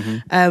as well.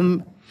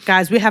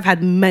 Guys, we have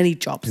had many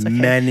jobs.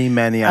 Okay?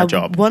 Many our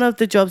job. One of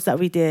the jobs that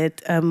we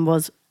did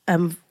was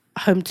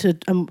home to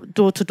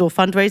door-to-door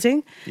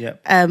fundraising.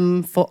 Yep.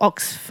 For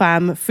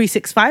Oxfam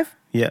 365.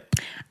 Yeah.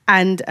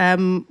 And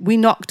we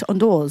knocked on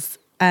doors.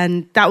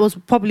 And that was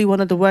probably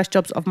one of the worst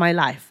jobs of my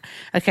life.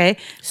 Okay.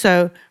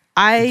 So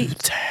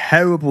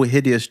Terrible,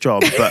 hideous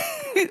job, but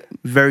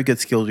very good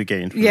skills we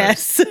gained. From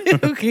yes.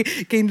 Okay.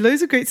 Gained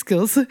loads of great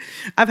skills.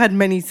 I've had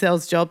many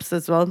sales jobs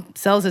as well.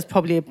 Sales is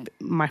probably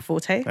my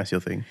forte. That's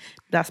your thing.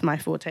 That's my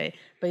forte.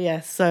 But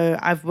yeah, so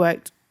I've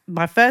worked.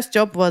 My first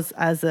job was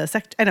as a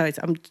secretary. Anyways,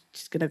 I'm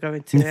just going to go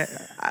into it.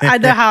 I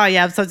know how I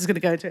am, so I'm just going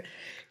to go into it.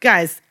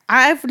 Guys,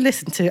 I've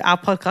listened to our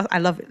podcast. I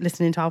love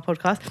listening to our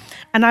podcast.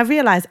 And I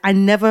realized I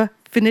never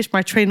finished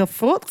my train of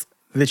thought.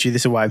 Literally,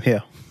 this is why I'm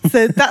here.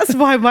 So that's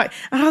why and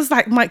I was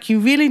like, Mike, you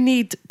really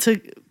need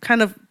to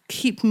kind of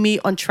keep me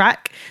on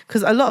track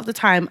because a lot of the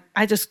time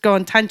I just go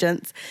on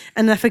tangents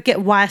and I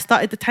forget why I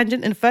started the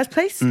tangent in the first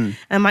place. And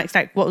Mike's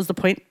like, what was the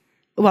point?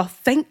 Well,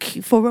 thank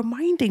you for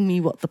reminding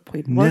me what the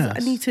point was. Yes. I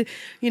need to,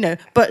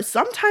 but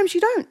sometimes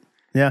you don't.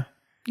 Yeah.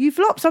 You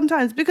flop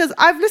sometimes because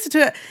I've listened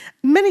to it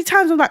many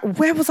times. I'm like,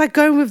 where was I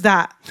going with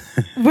that?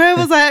 Where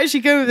was I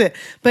actually going with it?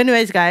 But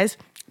anyways, guys,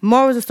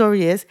 moral of the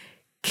story is,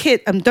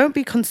 don't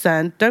be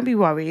concerned. Don't be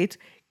worried.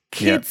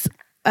 Kids,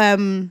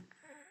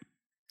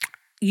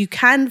 you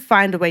can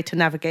find a way to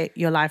navigate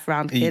your life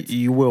around kids.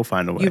 You will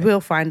find a way. You will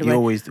find a way.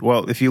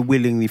 If you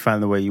willingly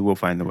find a way, you will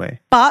find a way.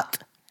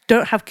 But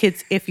don't have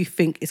kids if you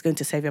think it's going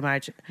to save your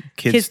marriage.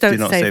 Kids don't do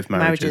not save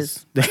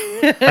marriages. That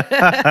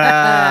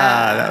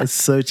was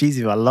so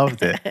cheesy, but I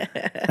loved it.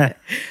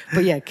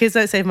 But yeah, kids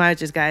don't save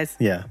marriages, guys.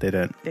 Yeah, they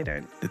don't. They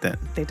don't. They don't.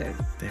 They don't.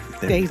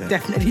 They They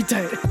definitely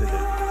don't.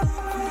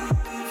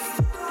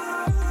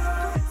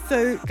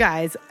 So,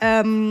 guys,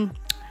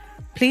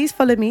 please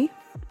follow me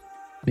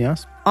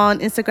Yes. on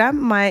Instagram.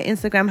 My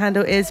Instagram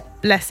handle is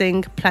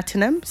Blessing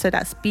Platinum. So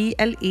that's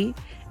BLESSING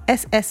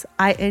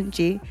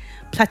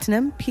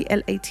Platinum,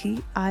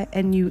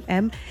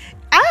 PLATINUM.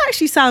 I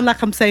actually sound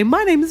like I'm saying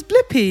my name is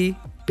Blippy.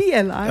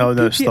 BLI. Oh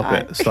no! Stop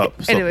it! Stop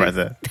Anyways. right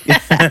there.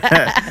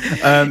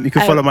 You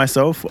can follow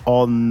myself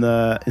on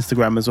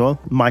Instagram as well.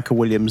 Michael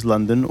Williams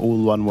London,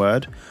 all one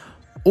word.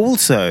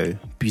 Also,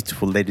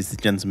 beautiful ladies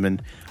and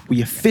gentlemen,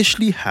 we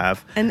officially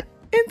have An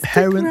Instagram.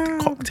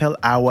 Parent Cocktail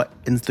Hour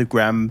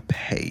Instagram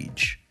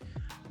page.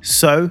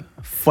 So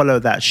follow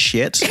that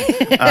shit.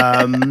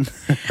 And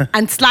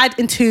slide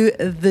into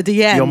the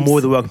DMs. You're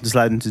more than welcome to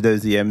slide into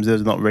those DMs.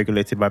 Those are not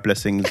regulated by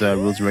Blessing's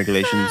rules and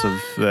regulations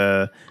of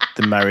the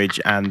Marriage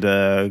and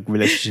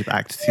Relationship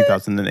Act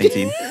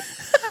 2018.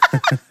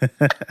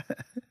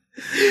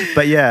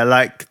 But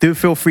yeah, do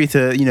feel free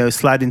to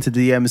slide into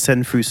DMs,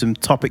 send through some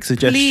topic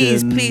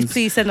suggestions.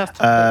 Please send us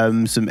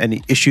topics.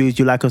 Any issues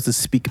you'd like us to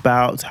speak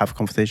about, have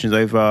conversations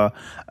over.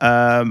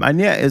 And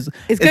yeah,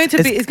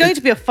 it's going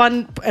to be a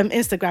fun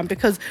Instagram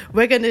because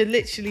we're going to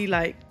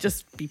literally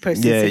just be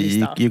posting silly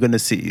stuff. You're gonna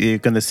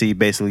see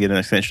basically an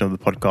extension of the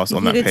podcast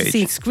on that You're page.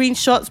 going to see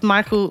screenshots.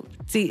 Michael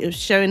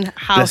showing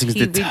how Blessing's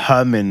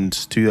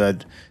determined to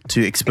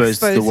expose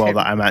to the world him.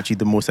 that I'm actually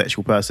the more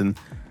sexual person.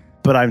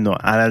 But I'm not.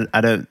 I'm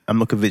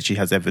not convinced she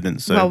has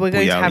evidence. So we're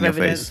going to have your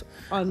evidence face.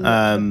 on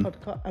the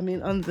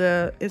podcast. On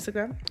the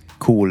Instagram.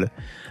 Cool.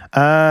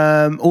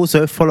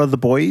 Also follow the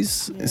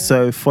boys. Yeah.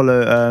 So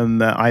follow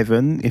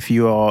Ivan if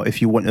you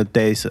want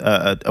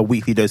a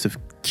weekly dose of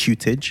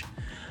cutage,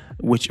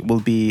 which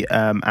will be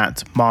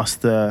at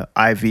Master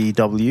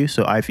IVW,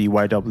 so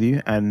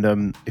IVYW,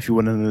 and if you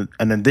want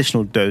an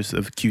additional dose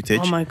of cutage,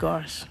 Oh my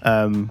gosh.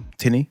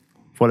 Tinny.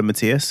 Follow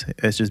Matthias.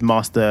 It's just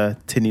Master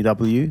Tinny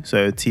W,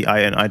 so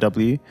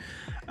TINIW.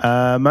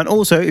 And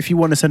also, if you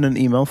want to send an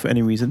email for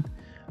any reason,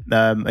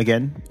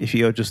 again, if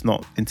you're just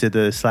not into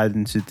the slide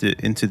into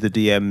the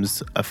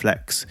DMs a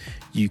flex,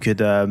 you could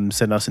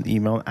send us an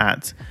email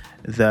at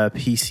the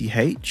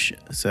PCH,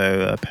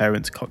 so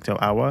Parent Cocktail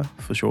Hour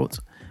for short.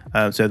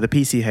 So the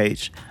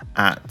PCH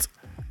at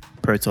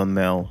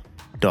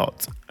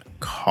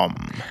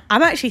protonmail.com.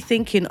 I'm actually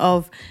thinking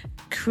of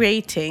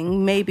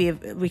creating, maybe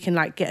if we can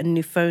get a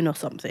new phone or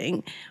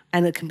something,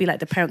 and it can be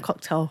the Parent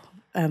Cocktail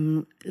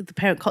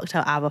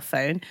Hour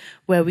phone,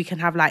 where we can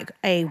have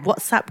a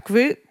WhatsApp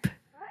group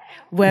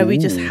where we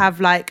just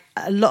have a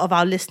lot of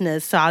our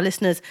listeners. So our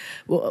listeners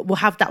will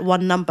have that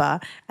one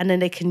number, and then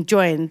they can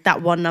join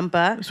that one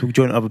number. So we'll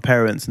join other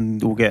parents and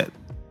we'll get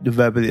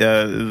verbally,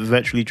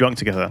 virtually drunk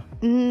together?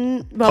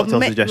 Well,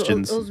 Cocktail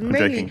suggestions. It was I'm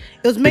mainly, joking.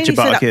 it was mainly Picture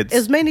so bar that kids. it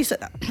was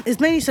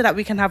mainly so that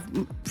we can have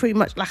pretty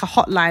much like a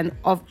hotline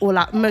of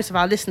most of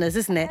our listeners,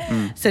 isn't it?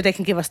 So they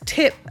can give us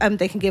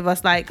they can give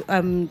us like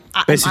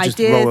Basically, ideas. just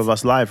roll with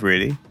us live,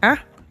 really. Huh?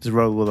 Just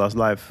roll with us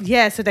live.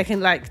 Yeah, so they can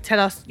like tell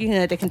us,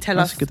 they can tell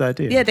That's us. a good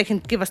idea. Yeah, they can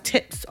give us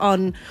tips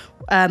on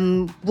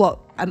what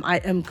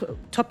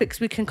topics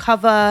we can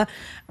cover.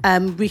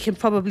 We can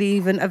probably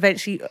even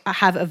eventually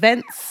have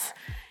events,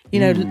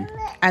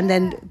 and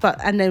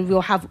then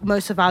we'll have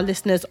most of our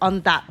listeners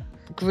on that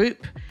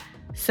group.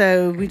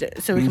 So we can be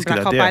That's a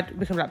good like, idea.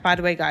 we can be like, by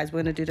the way, guys, we're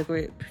gonna do the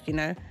group.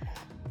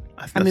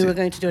 We're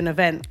going to do an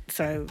event,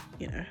 so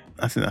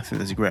I think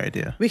that's a great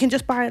idea. we can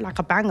just buy like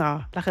a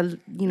banger, like a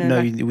No,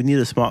 like, we need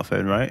a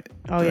smartphone, right?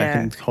 Oh, That yeah.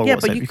 can hold Yeah,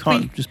 but WhatsApp. you- You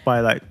can't just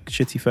buy like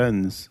shitty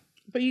phones.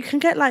 but you can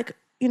get like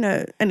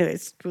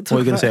anyways. We'll What are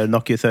you going to say? A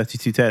Nokia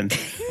 3210?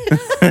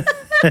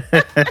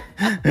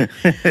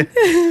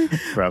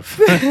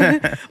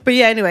 Bruv. But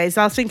yeah, anyways,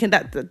 I was thinking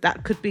that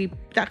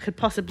could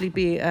possibly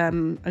be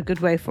a good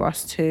way for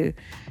us to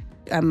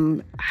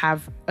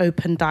have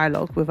open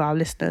dialogue with our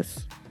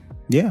listeners.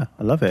 Yeah,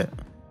 I love it.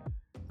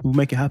 We'll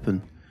make it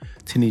happen.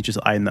 Tinny just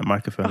eyeing that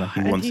microphone like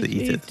he And wants to eat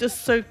he's it.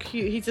 just so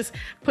cute. He's just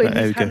putting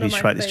There his we go. hand on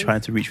He's my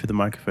trying to reach for the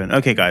microphone.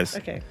 Okay, guys.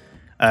 Okay.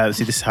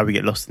 See, this is how we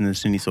get lost in the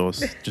chili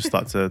sauce. Just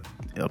start to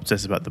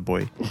obsess about the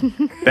boy.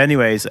 But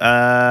anyways,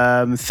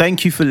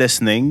 thank you for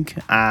listening,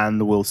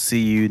 and we'll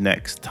see you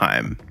next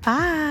time.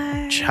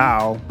 Bye.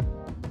 Ciao.